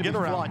easy to get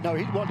around. No,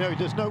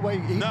 there's no way.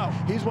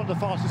 He's one of the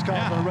fastest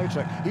cars on the road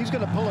track. He's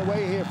going to pull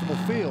away here from the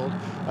field,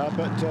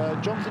 but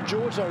Jonathan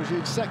George, though, is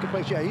in second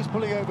place. Yeah, he's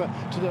pulling over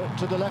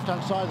to the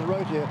left-hand side of the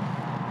road here.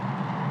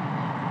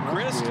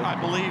 Grist, I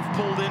believe,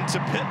 pulled into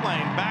pit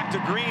lane. Back to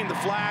green. The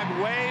flag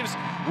waves.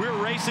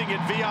 We're racing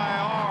at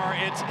VIR.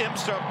 It's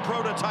IMSA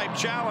Prototype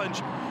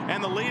Challenge.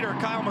 And the leader,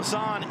 Kyle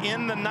Masson,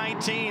 in the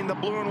 19, the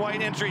blue and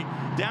white entry,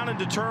 down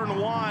into turn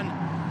 1.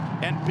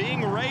 And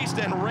being raced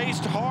and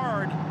raced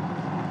hard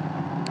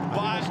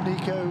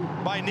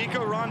by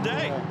Nico Ronde.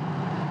 Yeah.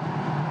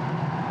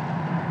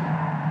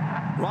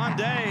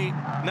 Ronde,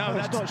 no,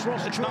 that's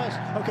not. It's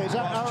not. Okay, is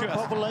that Aaron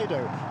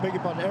Povaledo? Beg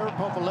your pardon, Aaron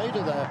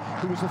Povaledo there,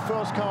 who was the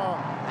first car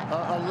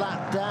a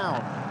lap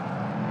down.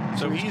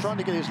 So he's trying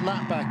to get his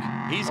lap back.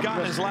 He's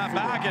gotten his lap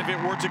back. If it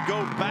were to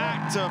go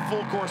back to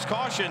full course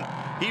caution,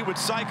 he would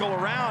cycle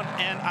around,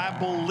 and I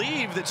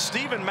believe that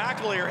Stephen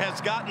McAleer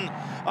has gotten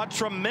a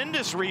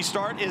tremendous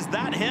restart. Is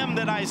that him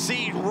that I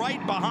see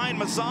right behind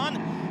Masson?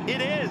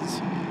 It is.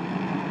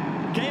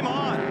 Game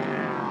on.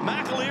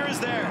 McAleer is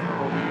there.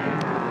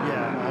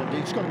 Yeah, and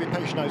he's got to be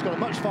patient now. He's got a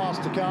much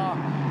faster car.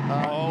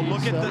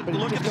 Look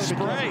at the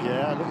spray.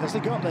 Yeah, look, as they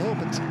go up the hill,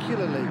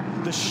 particularly.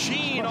 The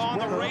sheen on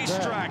the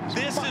racetrack.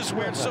 This is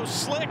where it's so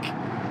slick.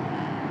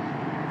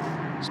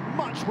 It's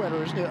much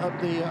wetter, isn't it,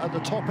 at the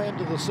top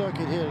end of the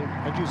circuit here.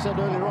 As you said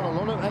earlier on, a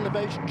lot of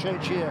elevation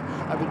change here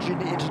at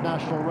Virginia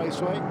International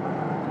Raceway.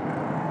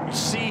 You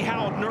see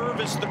how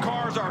nervous the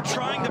cars are,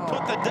 trying to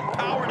put the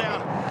power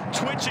down,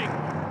 twitching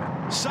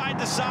side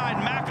to side.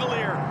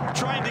 McAleer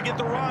trying to get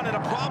the run, and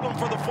a problem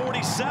for the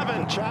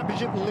 47. The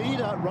championship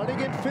leader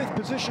running in 5th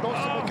position.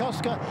 Austin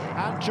McCusker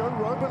and Joe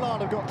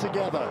Robillard have got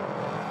together.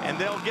 And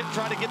they'll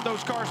try to get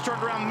those cars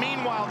turned around.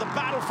 Meanwhile, the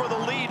battle for the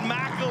lead.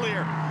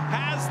 McAleer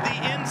has the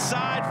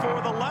inside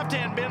for the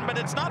left-hand bin, but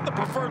it's not the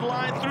preferred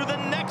line through the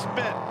next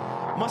bit.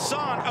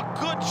 Masson, a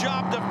good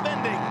job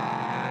defending.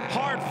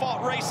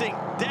 Hard-fought racing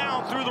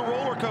down through the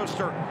roller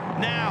coaster.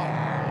 Now,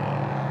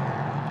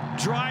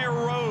 drier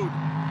road.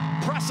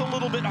 Press a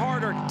little bit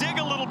harder, dig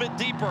a little bit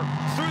deeper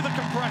through the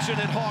compression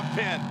at Hog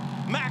Pen.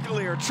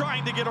 McAleer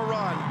trying to get a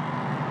run.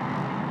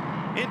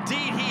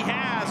 Indeed, he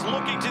has.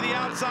 Looking to the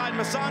outside.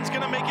 Masson's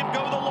going to make him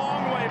go the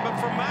long way, but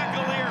for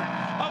McAleer,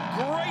 a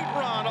great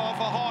run off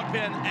a Hog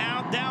Pen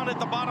out down at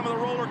the bottom of the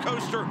roller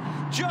coaster.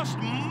 Just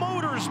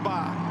motors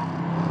by.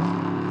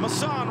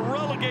 Masson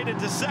relegated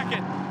to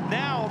second.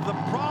 Now, the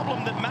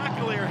problem that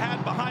McAleer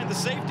had behind the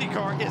safety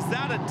car, is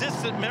that a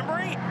distant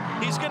memory?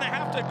 He's going to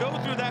have to go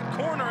through that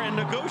corner and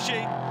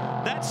negotiate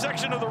that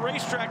section of the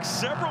racetrack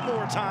several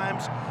more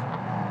times,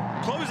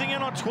 closing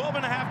in on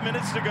 12.5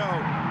 minutes to go.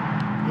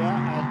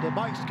 Yeah, and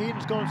Mike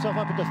Skeen's got himself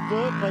up into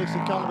 3rd place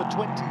in car number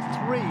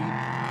 23,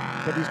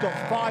 but he's got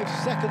 5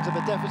 seconds of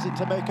a deficit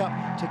to make up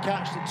to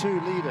catch the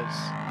 2 leaders.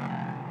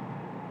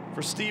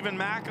 For Stephen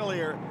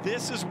McAleer,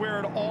 this is where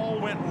it all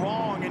went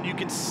wrong, and you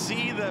can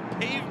see the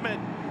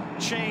pavement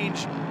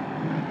change,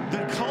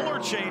 the color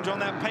change on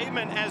that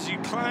pavement as you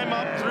climb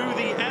up through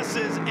the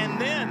S's, and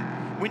then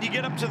when you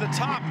get up to the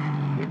top,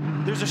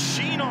 there's a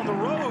sheen on the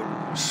road,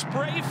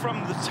 spray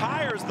from the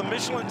tires, the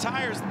Michelin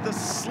tires, the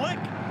slick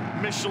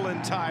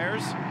Michelin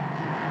tires,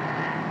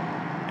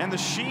 and the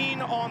sheen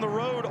on the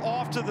road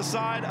off to the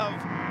side of,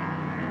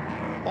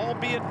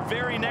 albeit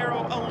very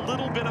narrow, a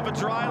little bit of a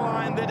dry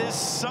line that is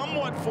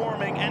somewhat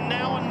forming, and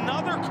now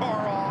another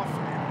car off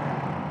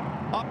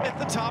up at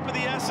the top of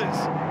the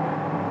S's,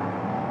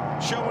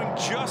 showing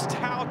just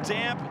how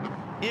damp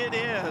it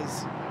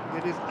is.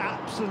 It is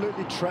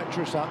absolutely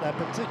treacherous out there,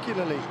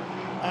 particularly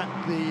at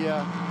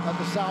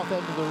the south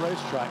end of the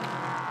racetrack.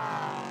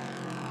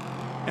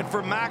 And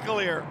for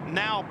McAleer,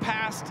 now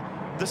past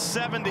the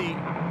 70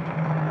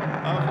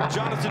 of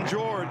Jonathan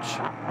George,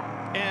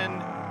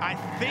 and I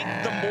think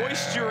the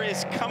moisture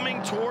is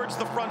coming towards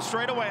the front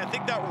straightaway. I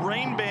think that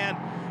rain band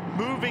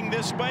moving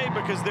this way,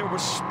 because there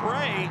was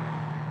spray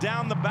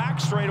down the back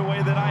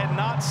straightaway that I had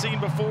not seen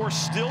before.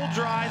 Still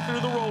dry through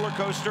the roller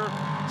coaster,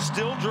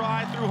 still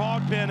dry through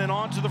Hog Pen and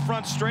onto the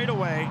front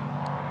straightaway.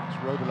 It's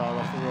Robillard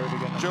off the road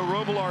again. Joe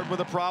Robillard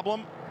with a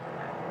problem.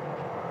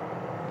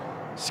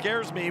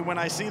 Scares me when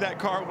I see that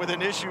car with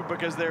an issue,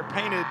 because they're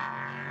painted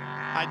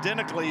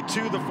identically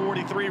to the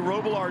 43.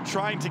 Robillard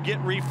trying to get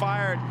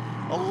refired.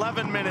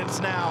 11 minutes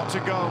now to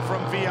go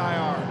from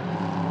VIR.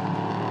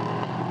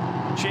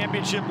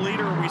 Championship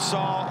leader, we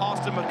saw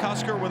Austin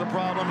McCusker with a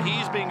problem.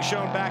 He's being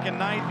shown back in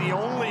 9th. The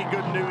only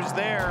good news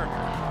there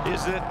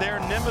is that their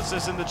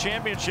nemesis in the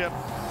championship,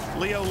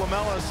 Leo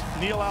Lamelas,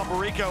 Neil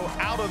Alberico,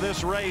 out of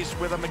this race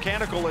with a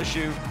mechanical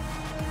issue.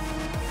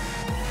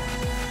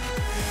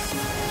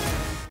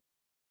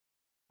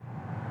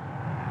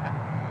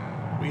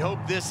 We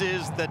hope this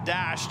is the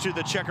dash to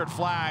the checkered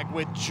flag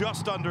with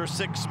just under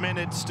 6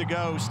 minutes to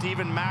go.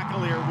 Stephen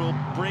McAleer will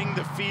bring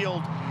the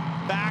field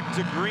back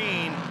to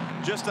green.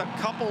 Just a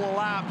couple of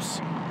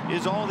laps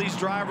is all these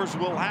drivers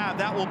will have.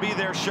 That will be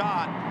their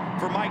shot.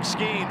 for Mike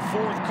Skeen,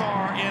 4th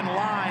car in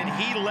line.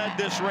 He led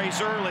this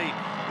race early.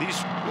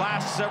 These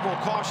last several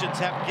cautions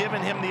have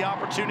given him the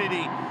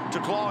opportunity to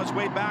claw his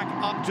way back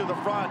up to the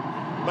front.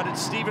 But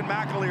it's Stephen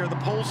McAleer, the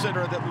pole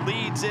sitter, that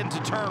leads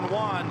into turn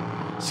 1.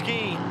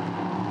 Skeen,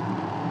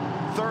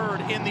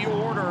 3rd in the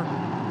order.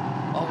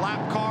 A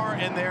lap car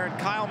in there, and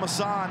Kyle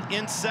Masson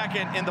in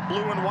 2nd in the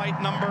blue and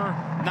white number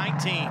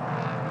 19.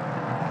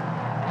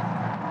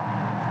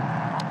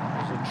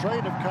 There's a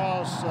train of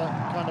cars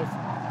kind of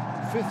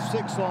 5th,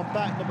 6th on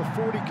back. Number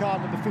 40 car,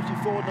 number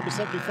 54, number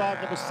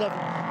 75, number 7,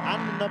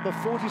 and the number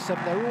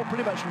 47. They're all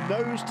pretty much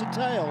nose to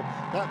tail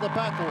at the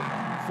battle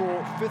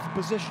for 5th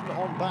position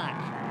on back.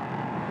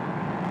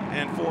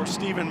 And for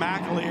Stephen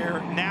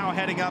McAleer, now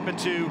heading up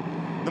into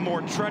the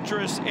more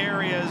treacherous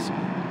areas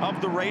of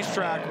the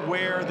racetrack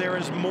where there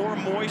is more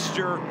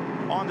moisture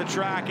on the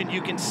track, and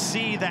you can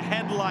see the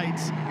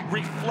headlights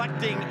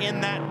reflecting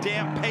in that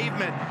damp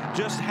pavement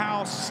just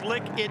how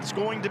slick it's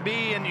going to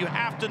be, and you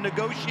have to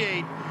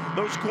negotiate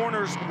those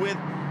corners with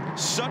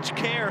such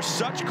care,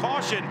 such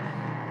caution,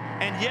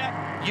 and yet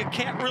you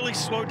can't really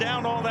slow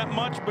down all that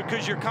much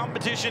because your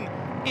competition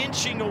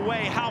inching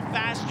away. How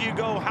fast do you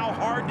go? How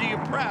hard do you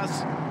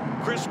press?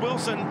 Chris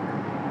Wilson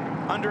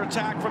under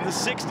attack from the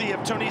 60 of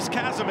Tonis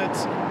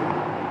Kazimets.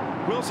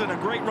 Wilson, a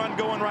great run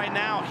going right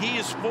now. He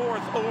is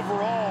 4th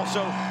overall,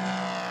 so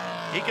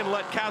he can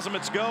let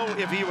Kazimets go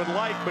if he would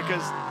like,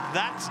 because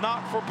that's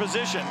not for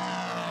position.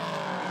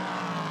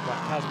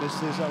 Right,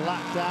 Kazimets is a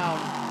lap down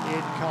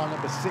in car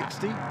number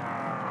 60.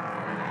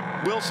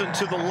 Wilson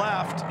to the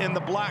left in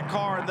the black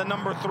car in the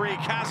number 3.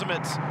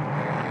 Kazimets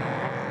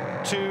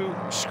to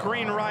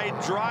screen right,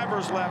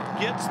 driver's left,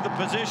 gets the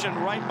position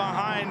right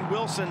behind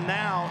Wilson.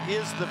 Now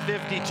is the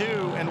 52,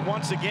 and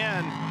once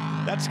again,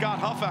 that's Scott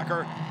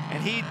Huffaker,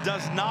 and he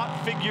does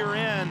not figure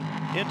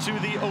into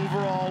the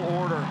overall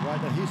order.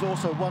 Right, now he's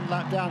also 1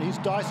 lap down. He's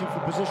dicing for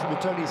position with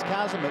Tonis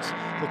Kazimets.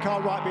 The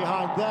car right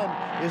behind them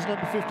is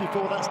number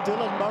 54. That's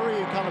Dylan Murray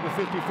in car number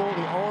 54,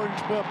 the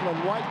orange, purple,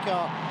 and white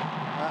car,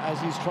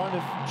 as he's trying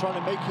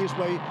to make his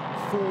way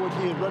forward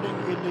here, running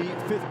in the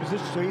 5th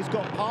position. So he's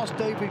got past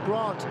David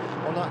Grant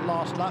on that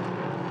last lap.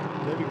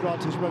 David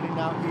Grant is running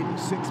now in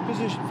 6th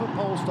position for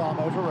Polestar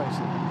Motor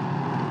Racing.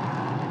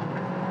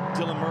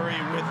 Dylan Murray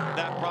with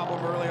that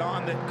problem early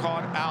on that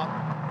caught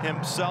out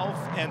himself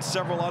and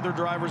several other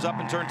drivers up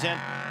in turn 10.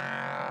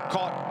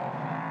 Caught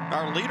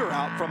our leader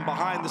out from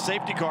behind the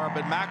safety car,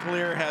 but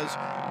McAleer has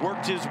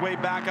worked his way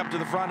back up to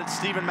the front. It's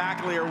Stephen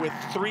McAleer with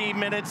 3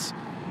 minutes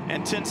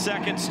and 10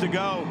 seconds to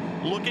go,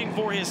 looking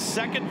for his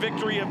 2nd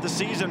victory of the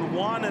season,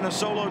 1 in a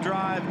solo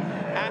drive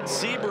at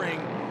Sebring,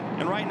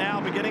 and right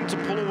now beginning to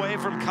pull away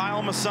from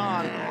Kyle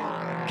Masson,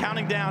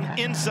 counting down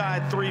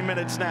inside 3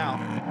 minutes now.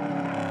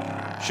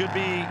 Should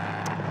be,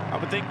 I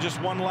would think, just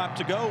 1 lap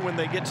to go when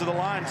they get to the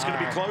line. It's going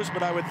to be close,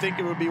 but I would think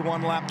it would be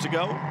 1 lap to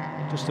go.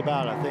 Just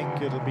about, I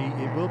think it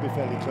will be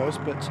fairly close,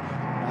 but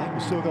I think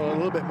we've still got a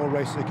little bit more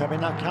racing to come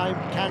in. Now,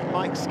 can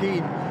Mike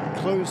Skeen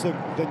close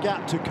the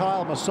gap to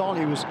Kyle Masson?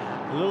 He was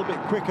a little bit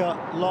quicker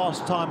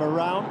last time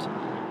around.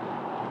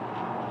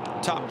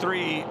 Top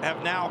 3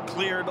 have now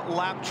cleared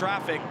lap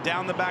traffic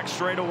down the back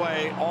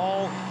straightaway,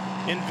 all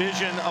in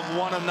vision of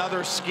one another.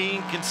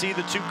 Skeen can see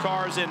the 2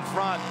 cars in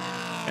front,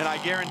 and I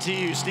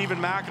guarantee you, Stephen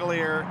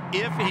McAleer,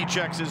 if he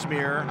checks his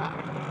mirror,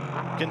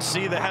 can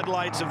see the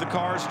headlights of the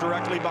cars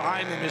directly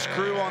behind him. His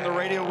crew on the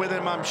radio with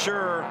him, I'm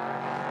sure,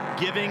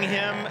 giving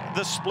him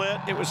the split.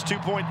 It was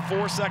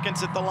 2.4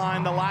 seconds at the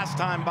line the last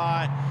time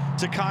by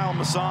to Kyle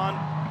Masson.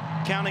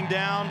 Counting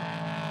down,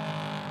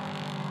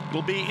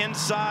 it'll be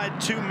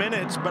inside 2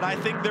 minutes, but I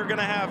think they're going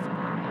to have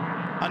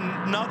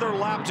another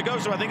lap to go,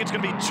 so I think it's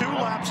going to be 2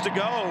 laps to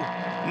go.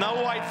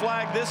 No white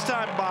flag this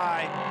time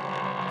by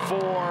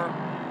for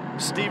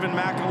Stephen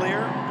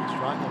McAleer. That's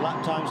right, the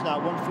lap time's now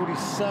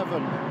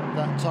 1:47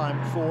 that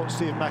time for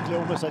Stephen McAleer,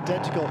 almost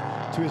identical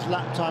to his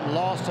lap time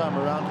last time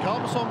around. Kyle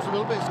Masson's a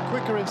little bit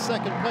quicker in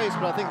 2nd place,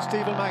 but I think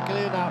Stephen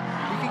McAleer now,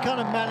 he can kind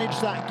of manage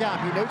that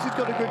gap. He knows he's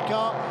got a good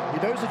car, he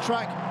knows the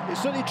track.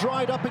 It's certainly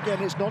dried up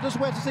again. It's not as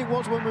wet as it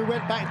was when we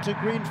went back to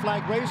green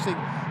flag racing,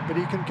 but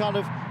he can kind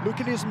of look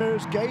in his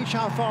mirrors, gauge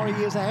how far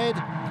he is ahead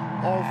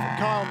of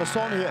Kyle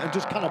Masson here, and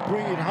just kind of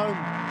bring it home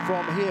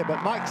from here.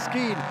 But Mike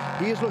Skeen,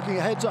 he is looking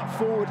heads up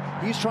forward.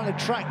 He's trying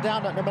to track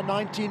down that number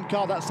 19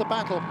 car. That's the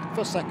battle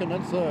for 2nd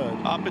and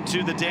 3rd. Up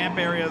into the damp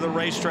area of the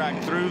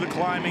racetrack, through the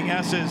climbing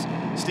S's,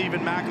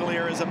 Stephen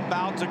McAleer is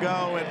about to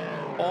go, and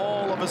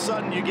all of a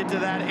sudden you get to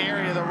that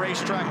area, the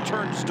racetrack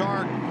turns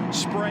dark,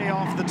 spray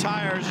off the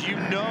tires. You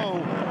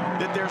know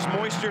that there's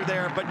moisture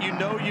there, but you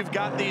know you've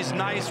got these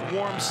nice,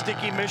 warm,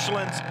 sticky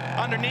Michelins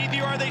underneath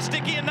you. Are they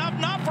sticky enough?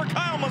 Not for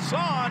Kyle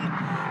Masson.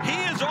 He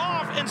is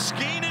off, and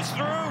Skeen is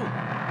through.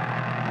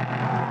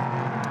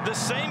 The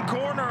same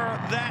corner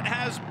that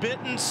has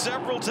bitten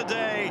several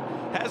today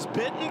has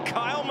bitten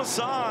Kyle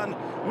Masson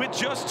with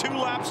just 2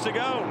 laps to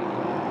go.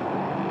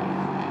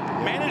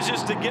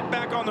 Manages to get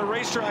back on the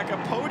racetrack. A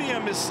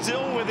podium is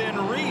still within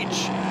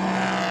reach.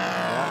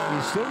 Yeah,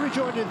 he's still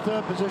rejoined in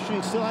third position.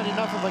 He still had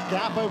enough of a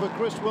gap over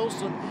Chris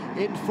Wilson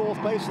in fourth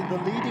place, and the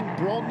leading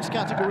bronze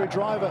category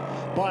driver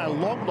by a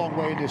long, long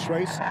way in this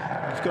race.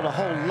 He's got a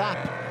whole lap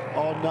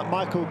on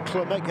Michael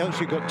Klemecki.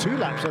 Actually got 2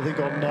 laps, I think,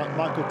 on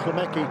Michael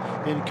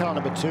Klemecki in car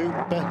number 2.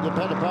 The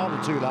better part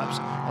of 2 laps,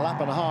 a lap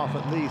and a half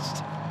at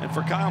least. And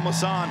for Kyle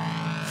Masson,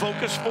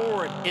 focus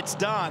forward. It's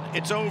done.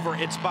 It's over.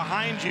 It's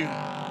behind you.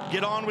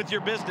 Get on with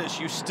your business.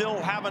 You still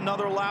have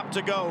another lap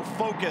to go.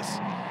 Focus.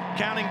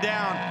 Counting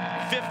down.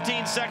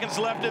 15 seconds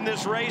left in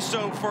this race.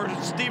 So for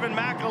Stephen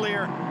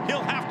McAleer,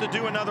 he'll have to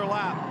do another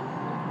lap.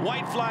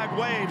 White flag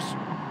waves.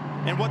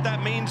 And what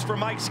that means for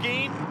Mike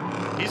Skeen,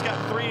 he's got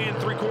 3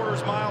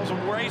 3/4 miles of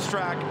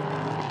racetrack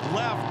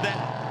left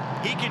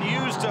that he can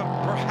use to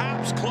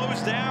perhaps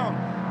close down.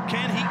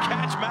 Can he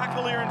catch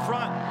McAleer in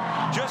front?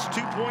 Just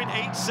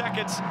 2.8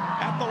 seconds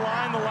at the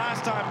line the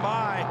last time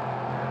by.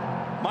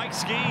 Mike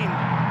Skeen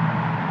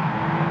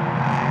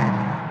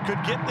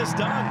could get this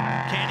done.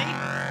 Can he?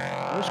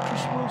 Where's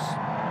Chris Wilson?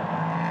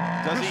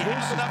 Does he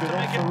have enough to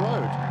make it?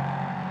 Road.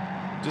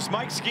 Does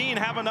Mike Skeen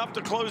have enough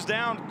to close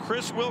down?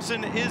 Chris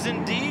Wilson is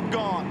indeed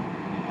gone.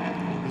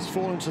 He's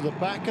fallen to the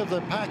back of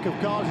the pack of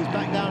cars. He's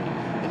back down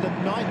in the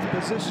 9th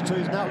position, so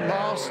he's now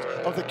last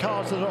of the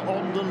cars that are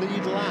on the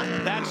lead lap.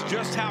 That's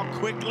just how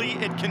quickly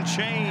it can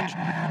change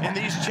in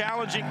these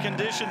challenging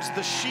conditions.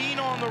 The sheen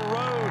on the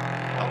road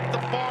up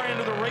the far end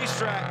of the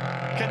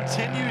racetrack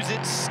continues.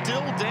 It's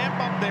still damp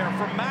up there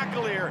for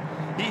McAleer.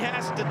 He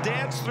has to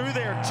dance through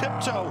there,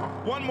 tiptoe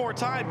one more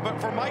time. But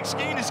for Mike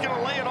Skeen, he's going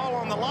to lay it all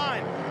on the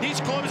line.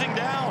 He's closing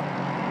down.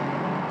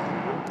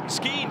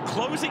 Skeen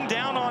closing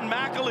down on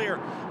McAleer,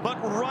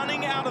 but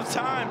running out of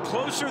time,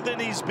 closer than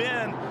he's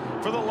been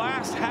for the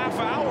last half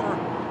hour,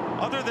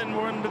 other than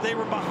when they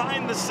were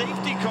behind the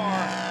safety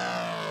car.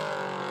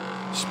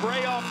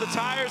 Spray off the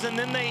tires, and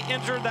then they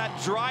enter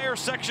that drier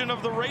section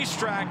of the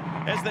racetrack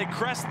as they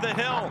crest the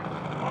hill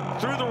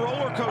through the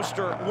roller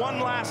coaster. One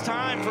last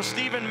time for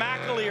Stephen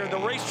McAleer. The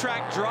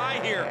racetrack dry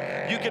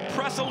here. You can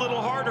press a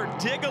little harder,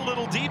 dig a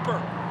little deeper.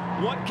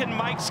 What can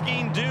Mike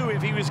Skeen do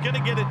if he was going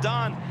to get it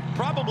done?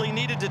 Probably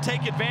needed to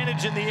take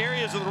advantage in the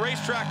areas of the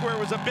racetrack where it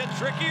was a bit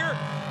trickier.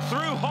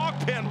 Through hog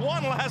pen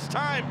one last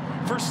time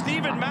for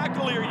Stephen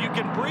McAleer. You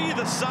can breathe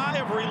a sigh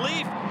of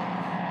relief.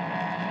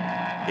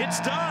 It's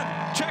done.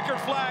 Checkered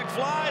flag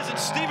flies, and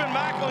Stephen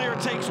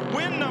McAleer takes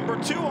win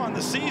number 2 on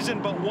the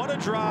season. But what a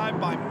drive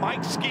by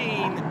Mike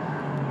Skeen.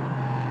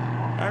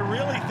 I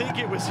really think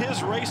it was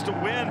his race to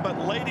win,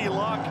 but Lady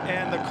Luck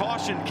and the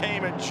caution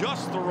came at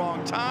just the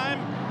wrong time.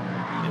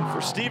 And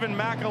for Stephen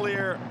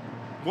McAleer,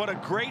 what a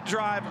great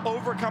drive,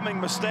 overcoming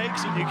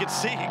mistakes. And you can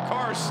see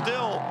cars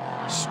still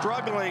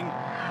struggling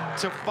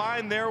to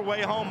find their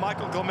way home.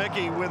 Michael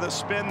Klemecki with a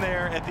spin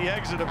there at the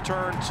exit of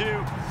turn 2.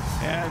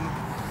 And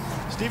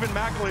Stephen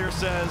McAleer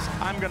says,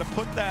 I'm going to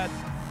put that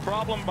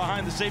problem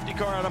behind the safety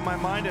car out of my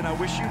mind, and I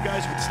wish you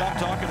guys would stop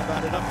talking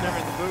about it up there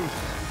in the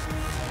booth.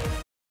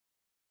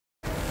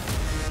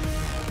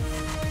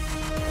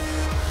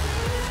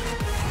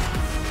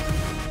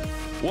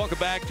 Welcome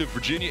back to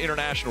Virginia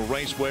International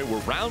Raceway,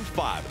 where round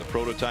 5 of the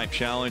Prototype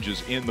Challenge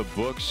is in the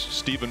books.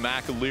 Stephen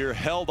McAleer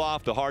held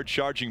off the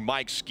hard-charging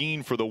Mike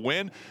Skeen for the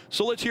win.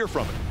 So let's hear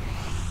from him.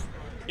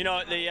 You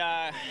know,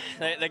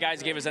 the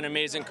guys gave us an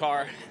amazing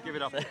car. Give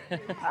it up.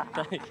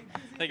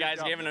 The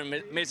guys gave an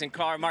amazing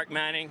car. Mark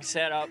Manning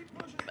set up.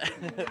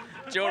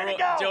 Joe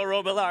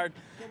Robillard.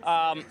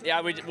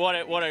 Yeah,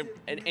 what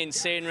an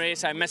insane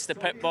race. I missed the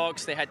pit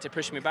box. They had to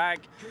push me back.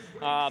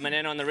 And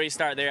then on the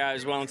restart there, I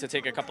was willing to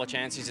take a couple of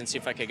chances and see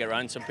if I could get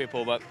around some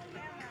people. But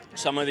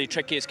some of the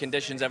trickiest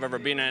conditions I've ever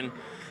been in,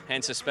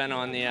 hence a spin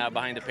on the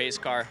behind the pace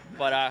car.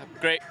 But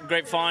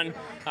great fun.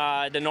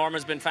 The Norm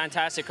has been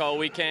fantastic all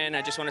weekend.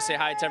 I just want to say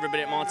hi to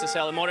everybody at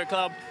Monticello Motor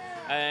Club,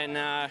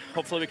 and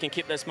hopefully we can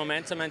keep this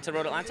momentum into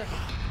Road Atlanta.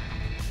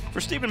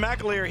 For Stephen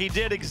McAleer, he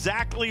did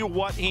exactly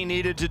what he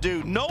needed to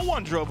do. No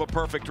one drove a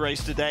perfect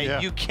race today.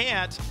 Yeah. You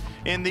can't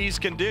in these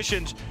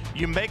conditions.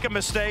 You make a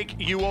mistake,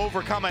 you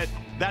overcome it.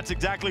 That's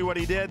exactly what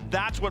he did.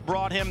 That's what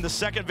brought him the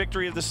 2nd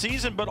victory of the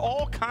season, but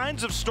all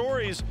kinds of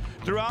stories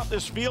throughout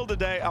this field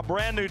today. A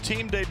brand new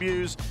team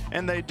debuts,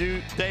 and they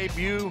do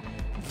debut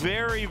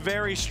very,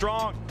 very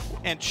strong.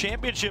 And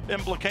championship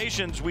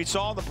implications, we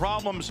saw the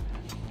problems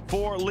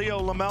for Leo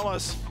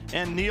Lamelas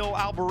and Neil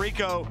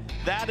Alberico.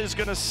 That is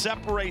going to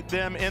separate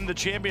them in the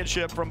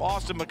championship from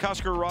Austin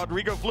McCusker,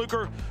 Rodrigo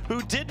Fluker,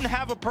 who didn't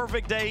have a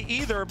perfect day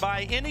either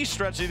by any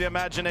stretch of the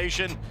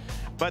imagination,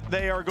 but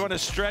they are going to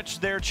stretch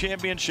their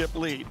championship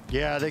lead.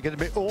 Yeah, they're going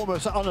to be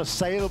almost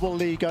unassailable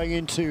lead going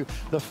into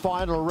the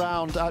final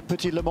round at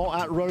Petit Le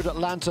Mans at Road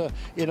Atlanta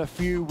in a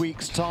few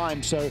weeks'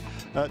 time. So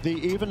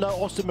even though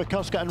Austin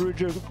McCusker and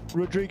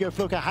Rodrigo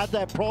Fluker had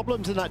their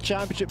problems in that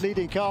championship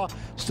leading car,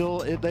 still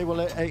they will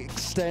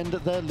extend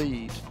their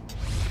lead.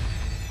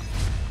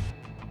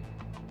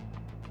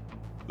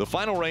 The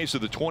final race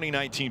of the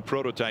 2019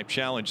 Prototype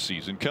Challenge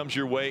season comes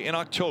your way in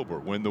October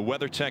when the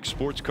WeatherTech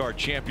Sports Car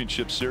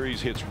Championship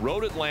Series hits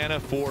Road Atlanta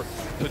for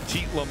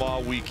Petit Le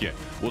Mans weekend.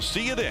 We'll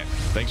see you then.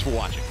 Thanks for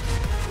watching.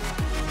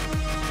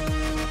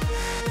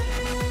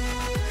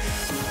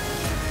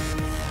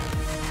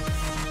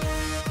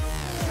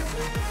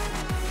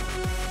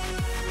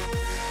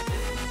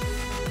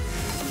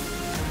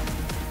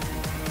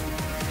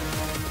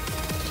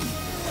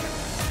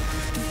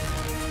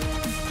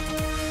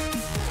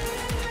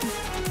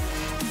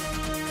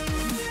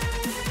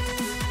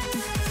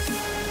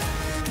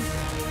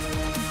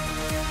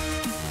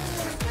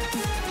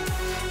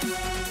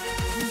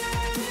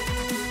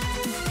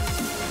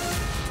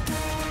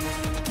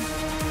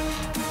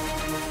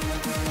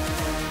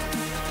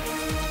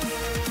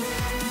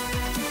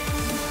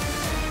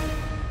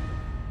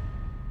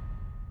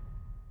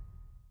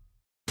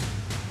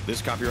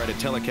 This copyrighted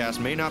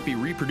telecast may not be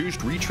reproduced,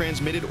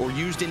 retransmitted, or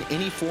used in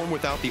any form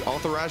without the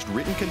authorized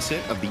written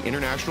consent of the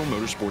International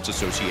Motorsports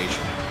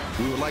Association.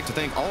 We would like to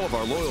thank all of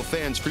our loyal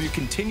fans for your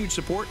continued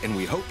support, and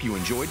we hope you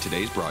enjoyed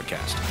today's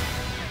broadcast.